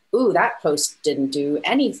 ooh, that post didn't do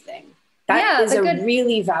anything, that is a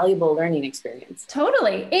really valuable learning experience.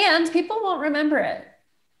 Totally. And people won't remember it.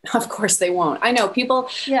 Of course they won't. I know people.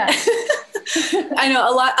 Yeah. I know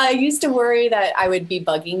a lot. I used to worry that I would be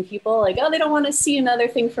bugging people like, oh, they don't want to see another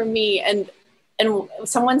thing from me. And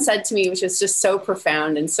someone said to me, which is just so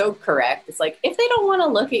profound and so correct. It's like, if they don't want to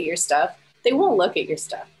look at your stuff, they won't look at your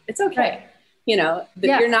stuff. It's okay. Right. You know,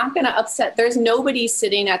 you're not going to upset. There's nobody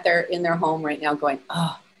sitting in their home right now going,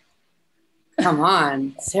 oh, come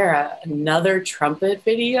on, Sarah, another trumpet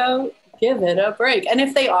video? Give it a break. And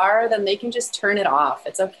if they are, then they can just turn it off.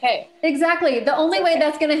 It's okay. Exactly. The only way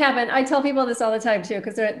that's going to happen, I tell people this all the time too,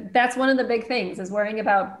 because that's one of the big things is worrying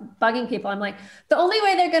about bugging people. I'm like, the only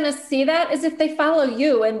way they're going to see that is if they follow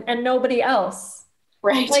you and nobody else.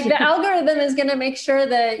 Right. Like the algorithm is going to make sure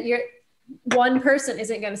that one person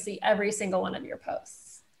isn't going to see every single one of your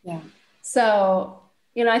posts. Yeah. So,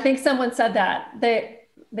 I think someone said that.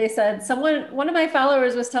 They said one of my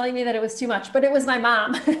followers was telling me that it was too much, but it was my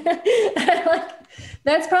mom. Like,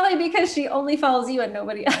 that's probably because she only follows you and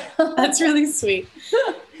nobody else. That's really sweet.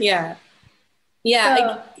 Yeah.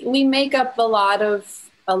 Yeah. We make up a lot of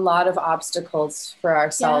obstacles for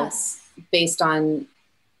ourselves based on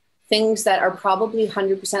things that are probably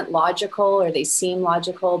 100% logical, or they seem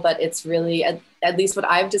logical, but it's really, at least what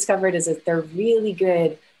I've discovered is that they're really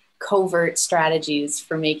good covert strategies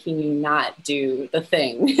for making you not do the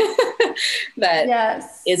thing that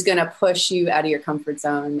is going to push you out of your comfort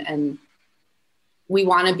zone. And we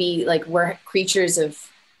want to be like, we're creatures of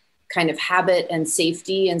kind of habit and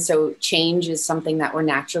safety. And so change is something that we're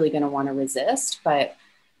naturally going to want to resist. But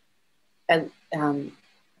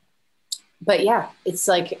yeah, it's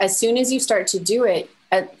like, as soon as you start to do it,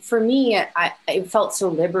 for me, it felt so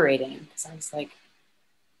liberating because I was like,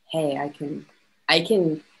 hey,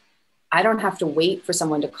 I don't have to wait for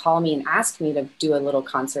someone to call me and ask me to do a little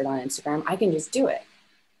concert on Instagram. I can just do it.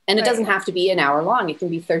 And it doesn't have to be an hour long. It can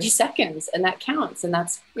be 30 seconds and that counts. And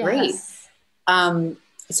that's great. Yes.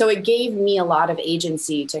 So it gave me a lot of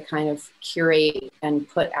agency to kind of curate and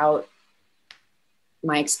put out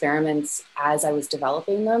my experiments as I was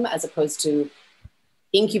developing them, as opposed to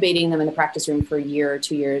incubating them in the practice room for a year or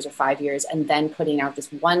 2 years or 5 years, and then putting out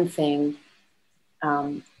this one thing.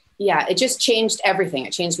 It just changed everything.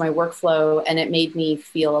 It changed my workflow, and it made me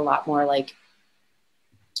feel a lot more like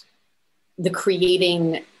the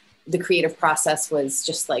creative process was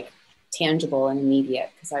just like tangible and immediate,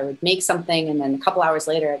 because I would make something and then a couple hours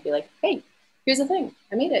later I'd be like, hey, here's the thing.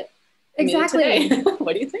 I made it. Exactly.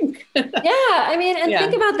 What do you think?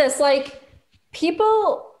 Think about this, like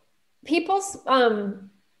people's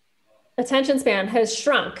attention span has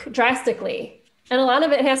shrunk drastically. And a lot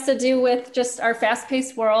of it has to do with just our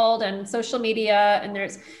fast-paced world and social media. And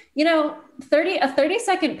there's, a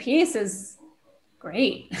 30-second piece is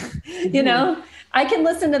great. Mm-hmm. I can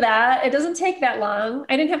listen to that. It doesn't take that long.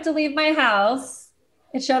 I didn't have to leave my house.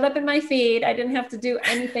 It showed up in my feed. I didn't have to do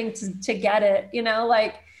anything to get it,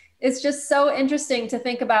 it's just so interesting to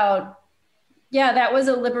think about. Yeah, that was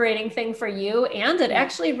a liberating thing for you. And it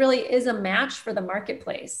actually really is a match for the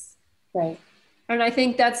marketplace. Right. And I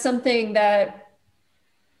think that's something that,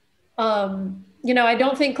 I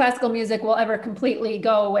don't think classical music will ever completely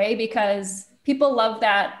go away because people love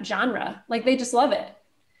that genre. Like they just love it.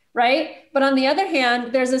 Right. But on the other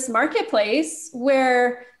hand, there's this marketplace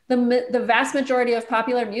where the vast majority of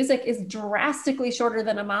popular music is drastically shorter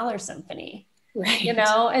than a Mahler symphony. Right.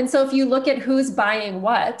 And so if you look at who's buying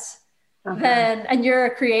what, then, and you're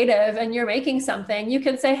a creative and you're making something, you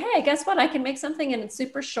can say, hey, guess what? I can make something and it's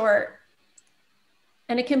super short.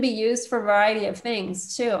 And it can be used for a variety of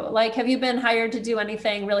things too. Like, have you been hired to do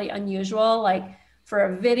anything really unusual, like for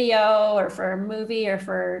a video or for a movie or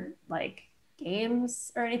for like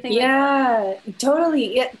games or anything? Yeah,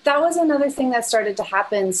 totally. That was another thing that started to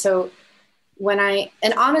happen. So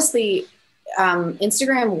honestly,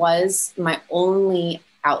 Instagram was my only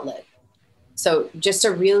outlet. So just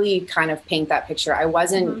to really kind of paint that picture, I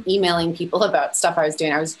wasn't emailing people about stuff I was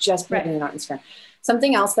doing. I was just putting it on Instagram.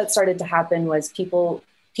 Something else that started to happen was people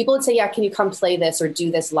would say, yeah, can you come play this or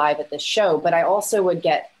do this live at this show? But I also would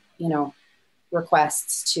get,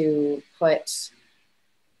 requests to put,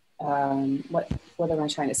 what am I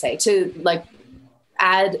trying to say? To like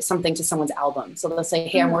add something to someone's album. So they'll say,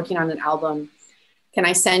 hey, I'm working on an album. Can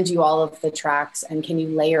I send you all of the tracks and can you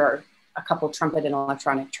layer a couple trumpet and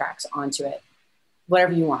electronic tracks onto it?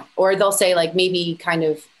 Whatever you want. Or they'll say like maybe kind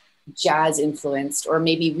of jazz influenced or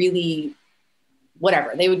maybe really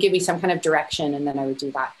whatever. They would give me some kind of direction and then I would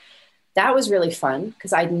do that. That was really fun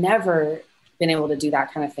because I'd never been able to do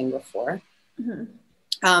that kind of thing before.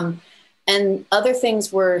 And other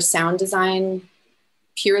things were sound design,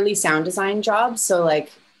 purely sound design jobs. So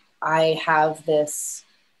like I have this,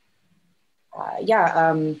 like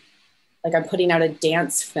I'm putting out a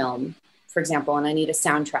dance film, for example, and I need a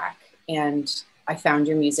soundtrack and I found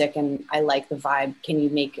your music and I like the vibe.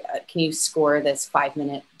 Can you score this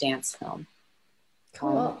 5-minute dance film?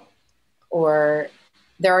 Cool. Or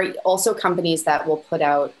there are also companies that will put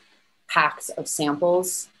out packs of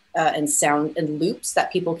samples and sound and loops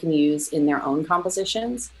that people can use in their own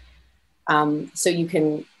compositions. So you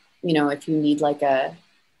can, if you need like a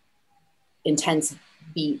intense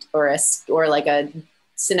beat or like a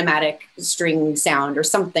cinematic string sound or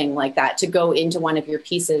something like that to go into one of your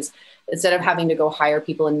pieces, instead of having to go hire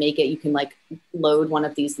people and make it, you can like load one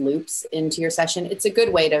of these loops into your session. It's a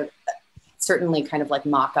good way to certainly kind of like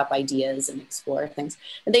mock up ideas and explore things.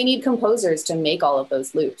 And they need composers to make all of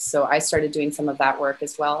those loops. So I started doing some of that work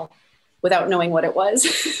as well without knowing what it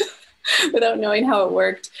was, without knowing how it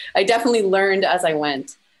worked. I definitely learned as I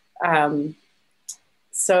went.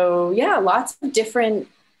 So yeah, lots of different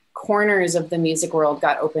corners of the music world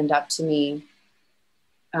got opened up to me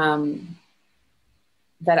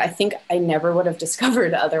that I think I never would have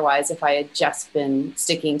discovered otherwise if I had just been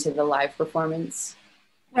sticking to the live performance.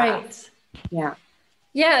 Right. Yeah.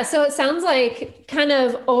 Yeah. So it sounds like kind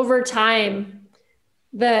of over time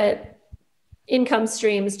that income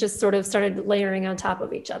streams just sort of started layering on top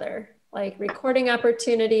of each other, like recording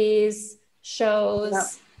opportunities, shows. Yeah.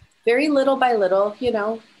 Very little by little,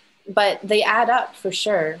 but they add up for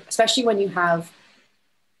sure, especially when you have,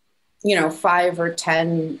 5 or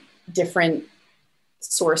 10 different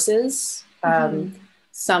sources.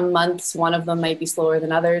 Some months, one of them might be slower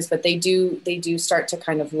than others, but they do start to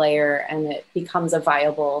kind of layer and it becomes a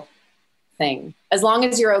viable thing. As long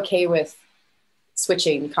as you're okay with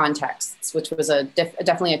switching contexts, which was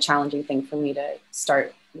definitely a challenging thing for me to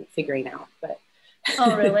start figuring out. But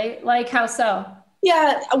oh, really? Like how so?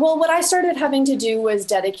 Yeah. Well, what I started having to do was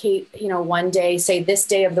dedicate, one day, say this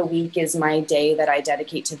day of the week is my day that I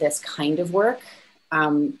dedicate to this kind of work.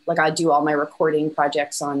 Like I do all my recording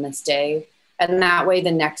projects on this day. And that way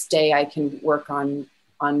the next day I can work on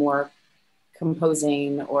more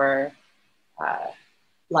composing or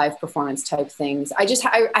live performance type things. I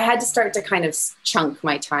had to start to kind of chunk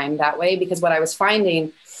my time that way, because what I was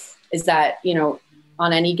finding is that,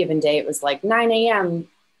 on any given day, it was like 9 a.m.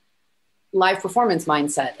 live performance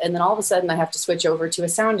mindset. And then all of a sudden I have to switch over to a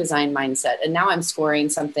sound design mindset. And now I'm scoring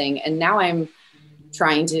something. And now I'm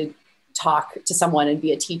trying to talk to someone and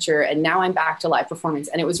be a teacher. And now I'm back to live performance.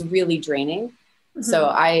 And it was really draining. Mm-hmm. So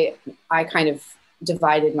I kind of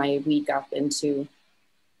divided my week up into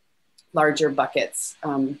larger buckets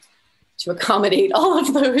to accommodate all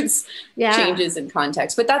of those changes in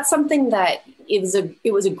context. But that's something that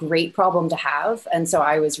it was a great problem to have. And so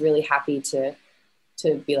I was really happy to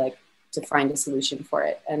be like, to find a solution for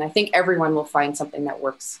it. And I think everyone will find something that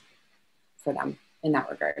works for them in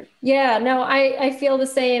that regard. Yeah, no, I feel the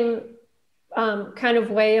same kind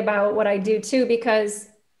of way about what I do too, because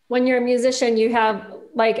when you're a musician, you have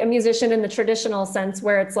like a musician in the traditional sense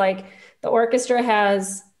where it's like the orchestra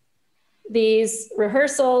has these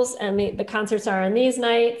rehearsals and the concerts are on these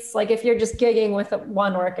nights. Like if you're just gigging with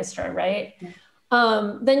one orchestra, right?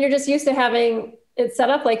 Yeah. Then you're just used to having it set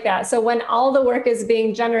up like that. So when all the work is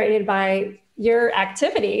being generated by your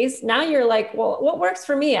activities, now you're like, well, what works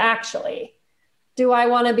for me actually? Do I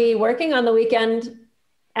want to be working on the weekend?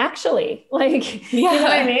 Actually, like, you know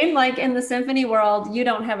what I mean? Like in the symphony world, you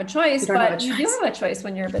don't have a choice, but you do have a choice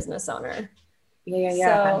when you're a business owner. Yeah.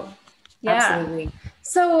 So, yeah. Absolutely.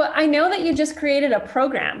 So I know that you just created a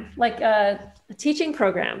program, like a teaching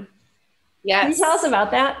program. Yes. Can you tell us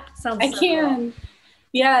about that? I can. Cool.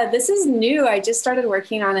 Yeah, this is new. I just started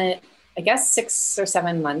working on it, I guess 6 or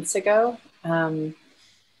 7 months ago.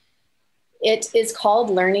 It is called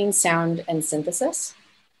Learning Sound and Synthesis.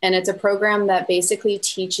 And it's a program that basically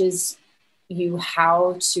teaches you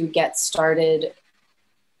how to get started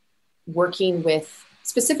working with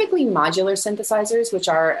specifically modular synthesizers, which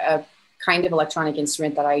are a kind of electronic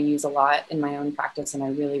instrument that I use a lot in my own practice and I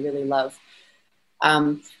really, really love.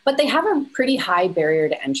 But they have a pretty high barrier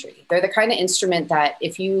to entry. They're the kind of instrument that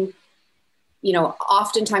if you know,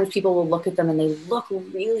 oftentimes people will look at them and they look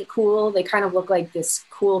really cool. They kind of look like this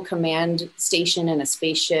cool command station in a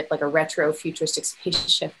spaceship, like a retro futuristic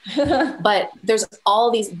spaceship. But there's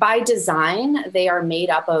all these, by design, they're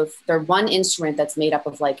one instrument that's made up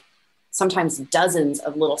of like sometimes dozens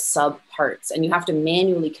of little sub parts, and you have to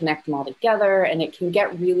manually connect them all together, and it can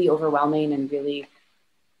get really overwhelming and really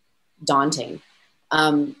daunting.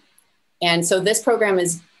 And so this program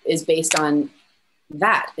is based on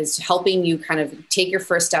that, is helping you kind of take your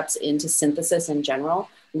first steps into synthesis in general,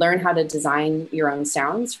 learn how to design your own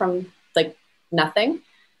sounds from like nothing.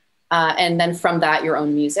 And then from that, your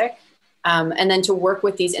own music. And then to work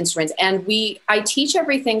with these instruments. And I teach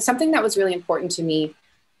everything. Something that was really important to me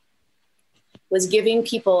was giving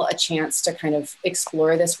people a chance to kind of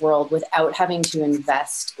explore this world without having to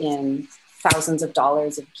invest in thousands of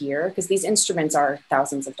dollars of gear, because these instruments are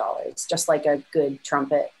thousands of dollars, just like a good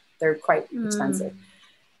trumpet. They're quite expensive.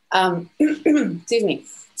 Excuse me.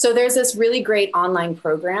 So there's this really great online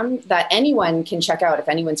program that anyone can check out if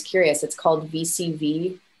anyone's curious. It's called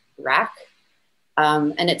VCV Rack,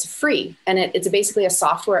 and it's free. And it's basically a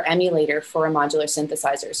software emulator for a modular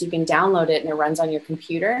synthesizer. So you can download it and it runs on your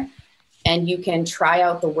computer, and you can try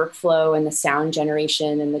out the workflow and the sound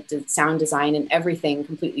generation and the sound design and everything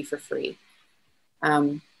completely for free.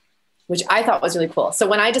 Which I thought was really cool. So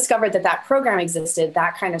when I discovered that program existed,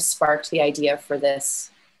 that kind of sparked the idea for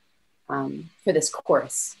this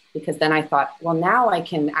course, because then I thought, well, now I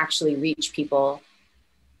can actually reach people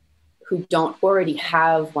who don't already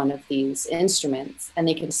have one of these instruments, and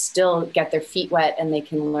they can still get their feet wet and they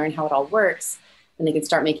can learn how it all works, and they can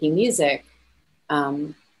start making music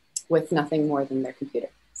with nothing more than their computer.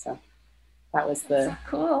 So that was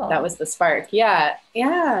that was the spark. Yeah.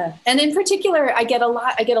 And in particular, I get a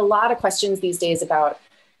lot of questions these days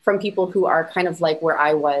from people who are kind of like where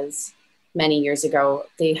I was many years ago.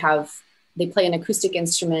 They play an acoustic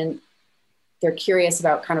instrument. They're curious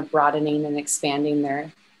about kind of broadening and expanding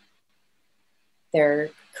their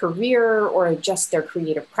career or just their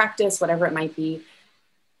creative practice, whatever it might be.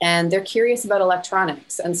 And they're curious about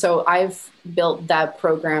electronics. And so I've built that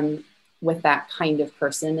program with that kind of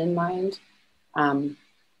person in mind.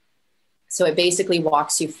 So it basically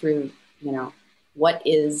walks you through, you know, what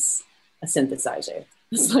is a synthesizer?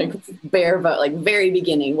 It's like but like very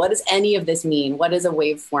beginning. What does any of this mean? What is a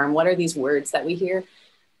waveform? What are these words that we hear?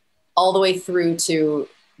 All the way through to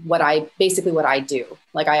what I do.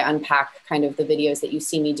 Like I unpack kind of the videos that you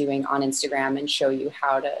see me doing on Instagram and show you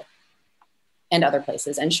and other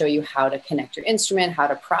places, and show you how to connect your instrument, how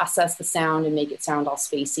to process the sound and make it sound all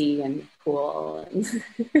spacey and cool and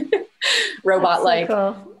robot-like.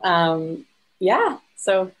 So cool. Yeah,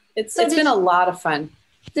 so it's been a lot of fun.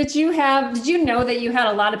 Did you know that you had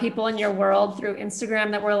a lot of people in your world through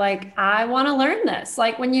Instagram that were like, I want to learn this?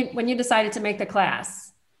 Like when you decided to make the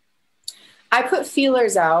class? I put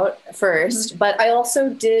feelers out first, but I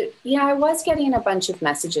also I was getting a bunch of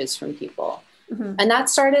messages from people. And that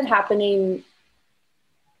started happening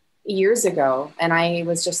years ago. And I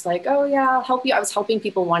was just like, oh yeah, I'll help you. I was helping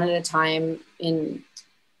people one at a time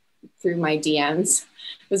through my DMs.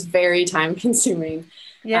 It was very time consuming.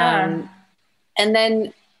 Yeah. And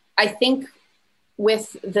then I think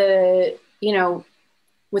with the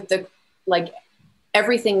like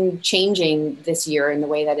everything changing this year in the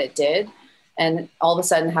way that it did, and all of a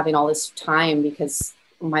sudden having all this time because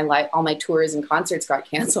all my tours and concerts got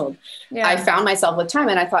canceled. Yeah. I found myself with time,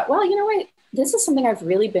 and I thought, well, you know what? This is something I've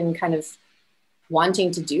really been kind of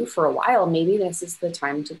wanting to do for a while. Maybe this is the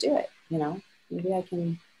time to do it. You know, maybe I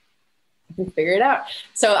can figure it out.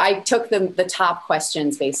 So I took the top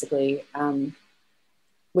questions basically,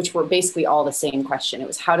 which were basically all the same question. It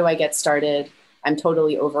was, how do I get started? I'm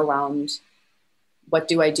totally overwhelmed. What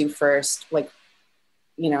do I do first? Like,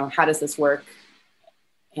 you know, how does this work?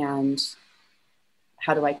 And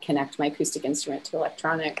how do I connect my acoustic instrument to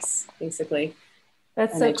electronics, basically?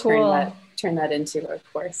 That's so cool. Turn that into a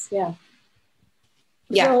course. Yeah.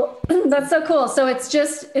 So that's so cool. So it's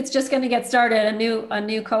just going to get started. A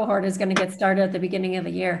new cohort is going to get started at the beginning of the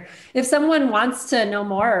year. If someone wants to know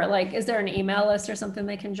more, like, is there an email list or something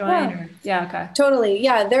they can join? Okay. Totally.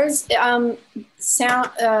 Yeah. There's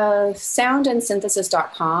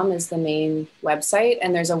soundandsynthesis.com is the main website.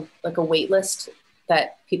 And there's a wait list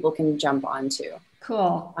that people can jump onto.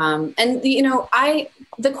 Cool. And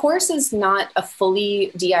the course is not a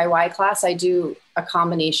fully DIY class. I do a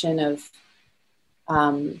combination of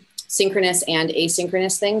synchronous and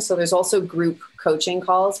asynchronous things. So there's also group coaching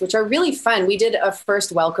calls, which are really fun. We did a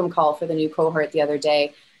first welcome call for the new cohort the other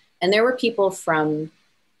day, and there were people from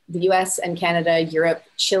the US and Canada, Europe,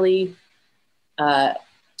 Chile,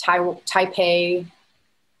 Taipei,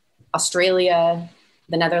 Australia,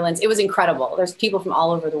 the Netherlands. It was incredible. There's people from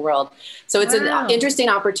all over the world. So it's an interesting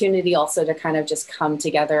opportunity also to kind of just come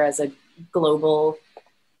together as a global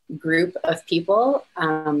group of people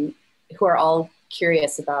who are all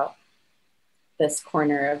curious about this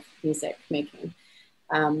corner of music making.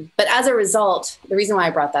 But as a result, the reason why I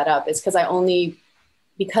brought that up is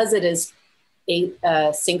because it is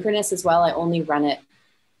synchronous as well, I only run it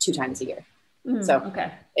 2 times a year. So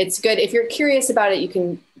it's good. If you're curious about it, you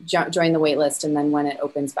can join the wait list, and then when it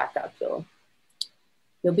opens back up, you'll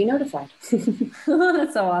be notified.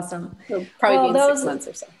 That's so awesome. It'll probably be in 6 months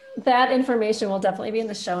or so. That information will definitely be in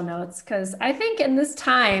the show notes, because I think in this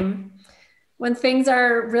time when things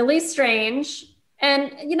are really strange,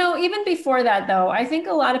 and even before that though, I think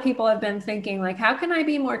a lot of people have been thinking like, how can I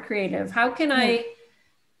be more creative? How can I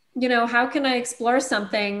explore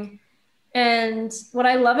something? And what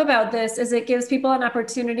I love about this is it gives people an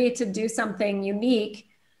opportunity to do something unique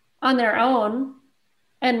on their own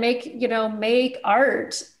and make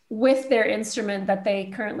art with their instrument that they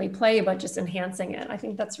currently play, but just enhancing it. I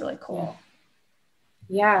think that's really cool.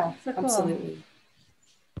 Yeah, so cool. Absolutely.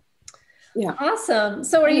 Yeah. Awesome.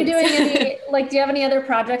 So are you doing any, do you have any other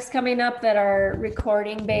projects coming up that are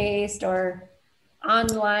recording based or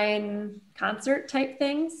online concert type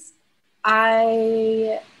things?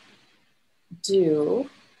 I do.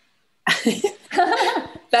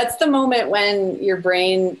 That's the moment when your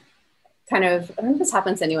brain kind of, I don't know if this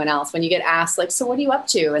happens to anyone else, when you get asked so what are you up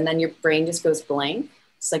to? And then your brain just goes blank.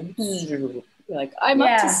 It's like, you're like, I'm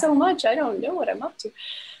up to so much. I don't know what I'm up to.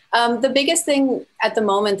 The biggest thing at the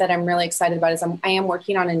moment that I'm really excited about is I am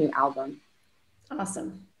working on a new album.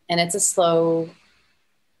 Awesome. And it's a slow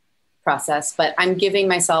process, but I'm giving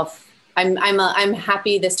myself, I'm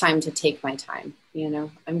happy this time to take my time.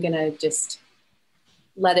 I'm going to just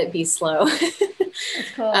let it be slow.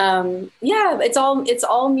 That's cool. It's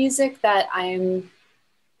all music that I'm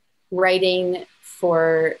writing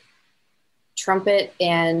for trumpet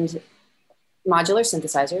and modular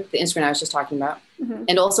synthesizer, the instrument I was just talking about,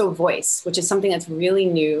 and also voice, which is something that's really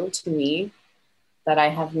new to me that I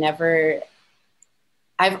have never,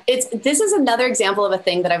 this is another example of a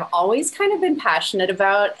thing that I've always kind of been passionate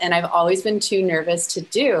about, and I've always been too nervous to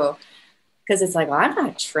do. Because it's like, well, I'm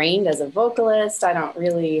not trained as a vocalist. I don't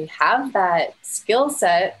really have that skill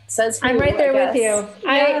set. I'm right there with you.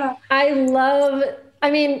 Yeah. I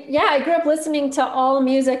grew up listening to all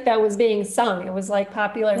music that was being sung. It was like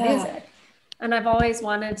popular music. And I've always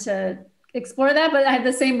wanted to explore that, but I had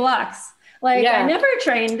the same blocks. I never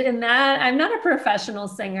trained in that. I'm not a professional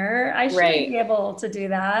singer. I shouldn't be able to do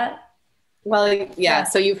that. Well,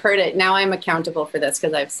 so you've heard it. Now I'm accountable for this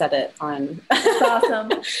because I've said it on. That's awesome.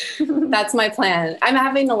 That's my plan. I'm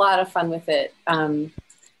having a lot of fun with it. And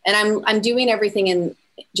I'm doing everything in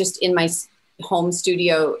my home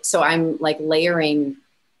studio. So I'm layering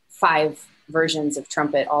 5 versions of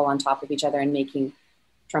trumpet all on top of each other and making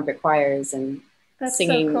trumpet choirs and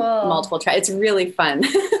singing multiple tracks. It's really fun.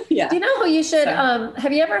 Yeah. Do you know who you should,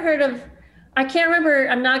 have you ever heard of, I can't remember,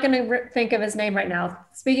 I'm not going to think of his name right now.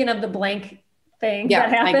 Speaking of the blank thing that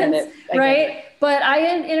happens, I get it. But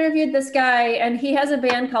I interviewed this guy and he has a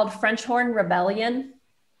band called French Horn Rebellion.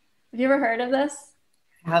 Have you ever heard of this?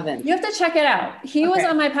 I haven't. You have to check it out. He was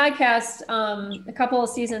on my podcast a couple of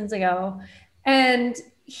seasons ago, and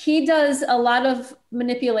he does a lot of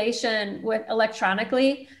manipulation with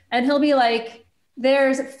electronically, and he'll be like,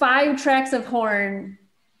 there's 5 tracks of horn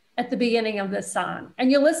at the beginning of this song,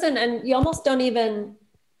 and you listen and you almost don't even,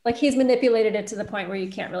 he's manipulated it to the point where you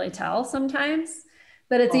can't really tell sometimes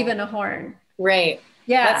that it's even a horn. Right.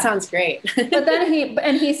 Yeah. That sounds great. But then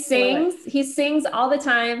he sings all the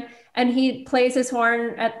time, and he plays his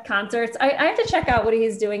horn at concerts. I have to check out what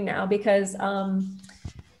he's doing now, because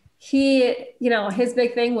he, his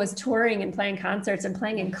big thing was touring and playing concerts and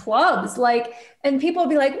playing in clubs, and people would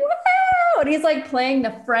be like, wow. And he's playing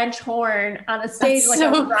the French horn on a stage. That's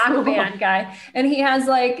a rock band guy. And he has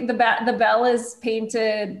the bell is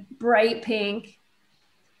painted bright pink,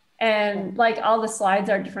 and all the slides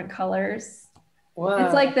are different colors.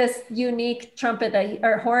 Whoa. It's this unique trumpet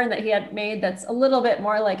or horn that he had made that's a little bit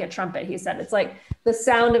more like a trumpet. He said it's the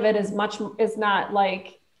sound of it is not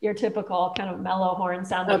like your typical kind of mellow horn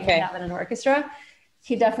sound that you have in an orchestra.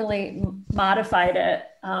 He definitely modified it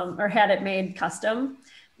or had it made custom.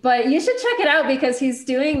 But you should check it out because he's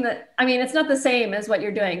doing I mean, it's not the same as what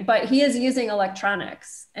you're doing, but he is using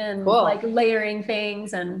electronics and Cool. like layering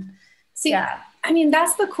things and See, yeah. I mean,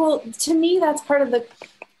 that's to me, that's part of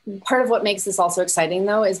what makes this also exciting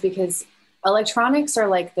though, is because electronics are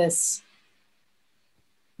like this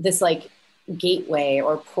like gateway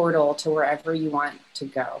or portal to wherever you want to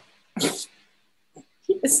go.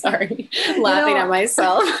 Sorry, laughing at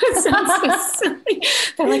myself. It sounds so silly.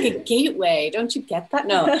 They're like a gateway. Don't you get that?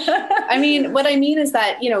 No. I mean, what I mean is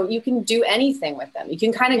that, you can do anything with them. You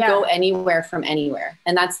can kind of go anywhere from anywhere.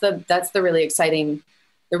 And that's the really exciting,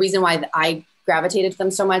 the reason why I gravitated to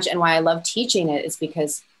them so much and why I love teaching it is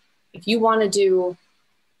because if you want to do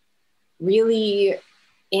really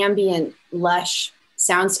ambient, lush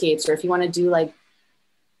soundscapes, or if you want to do like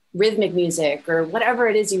rhythmic music or whatever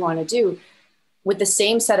it is you want to do, with the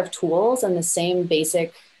same set of tools and the same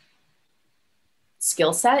basic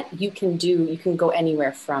skill set, you can go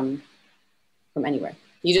anywhere from anywhere.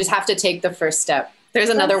 You just have to take the first step. There's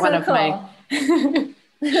another one of my,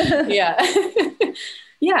 yeah.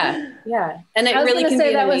 Yeah. And it really can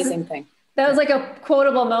be an amazing thing. That was like a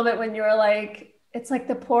quotable moment when you were like, it's like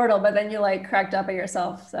the portal, but then you like cracked up at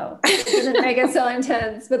yourself. So it didn't make it so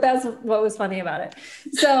intense, but that's what was funny about it.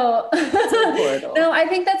 So no, I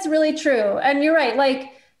think that's really true. And you're right.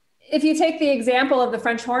 Like if you take the example of the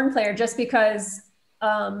French horn player, just because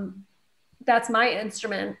that's my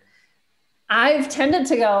instrument, I've tended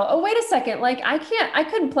to go, oh, wait a second. Like I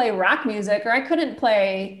couldn't play rock music or I couldn't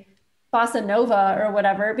play bossa nova or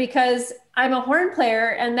whatever, because I'm a horn player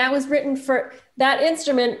and that was written for that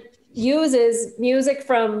instrument uses music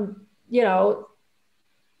from,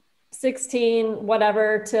 16,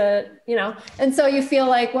 whatever to, and so you feel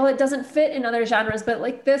like, well, it doesn't fit in other genres, but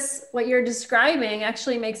like this, what you're describing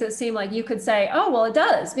actually makes it seem like you could say, oh, well, it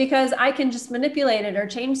does, because I can just manipulate it or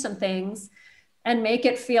change some things and make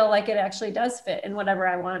it feel like it actually does fit in whatever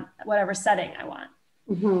I want, whatever setting I want.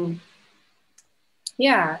 Mm-hmm.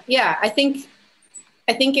 Yeah. I think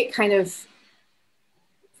it kind of,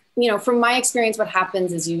 from my experience, what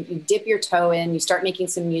happens is you dip your toe in, you start making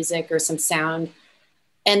some music or some sound,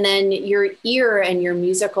 and then your ear and your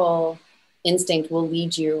musical instinct will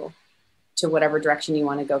lead you to whatever direction you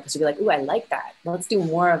want to go. Because you'll be like, ooh, I like that. Let's do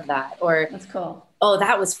more of that. Or that's cool. Oh,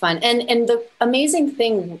 that was fun. And the amazing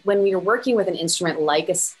thing when you're working with an instrument like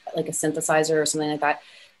a synthesizer or something like that,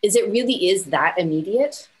 is it really is that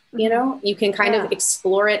immediate. You can kind of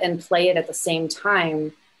explore it and play it at the same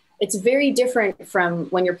time. It's very different from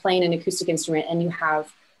when you're playing an acoustic instrument and you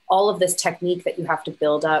have all of this technique that you have to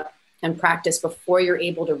build up and practice before you're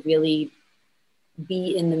able to really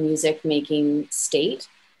be in the music making state.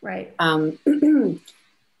 Right. And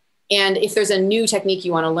if there's a new technique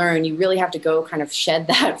you want to learn, you really have to go kind of shed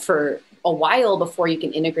that for a while before you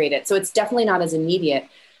can integrate it. So it's definitely not as immediate.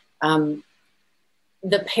 The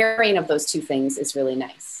pairing of those two things is really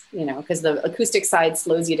nice, because the acoustic side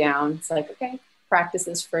slows you down. It's like, okay, practice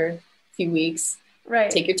this for a few weeks, right?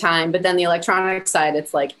 Take your time. But then the electronic side,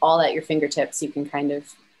 it's like all at your fingertips. You can kind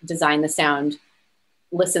of design the sound,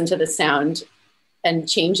 listen to the sound, and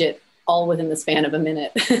change it all within the span of a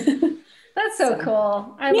minute. That's so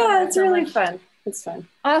cool. It's really fun. It's fun.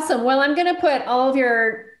 Awesome. Well, I'm going to put all of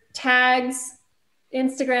your tags,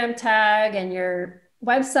 Instagram tag, and your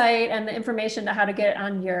website and the information to how to get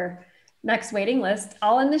on your next waiting list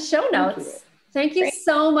all in the show notes. Thank you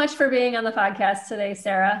so much for being on the podcast today,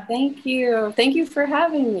 Sarah. Thank you. Thank you for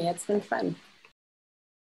having me. It's been fun.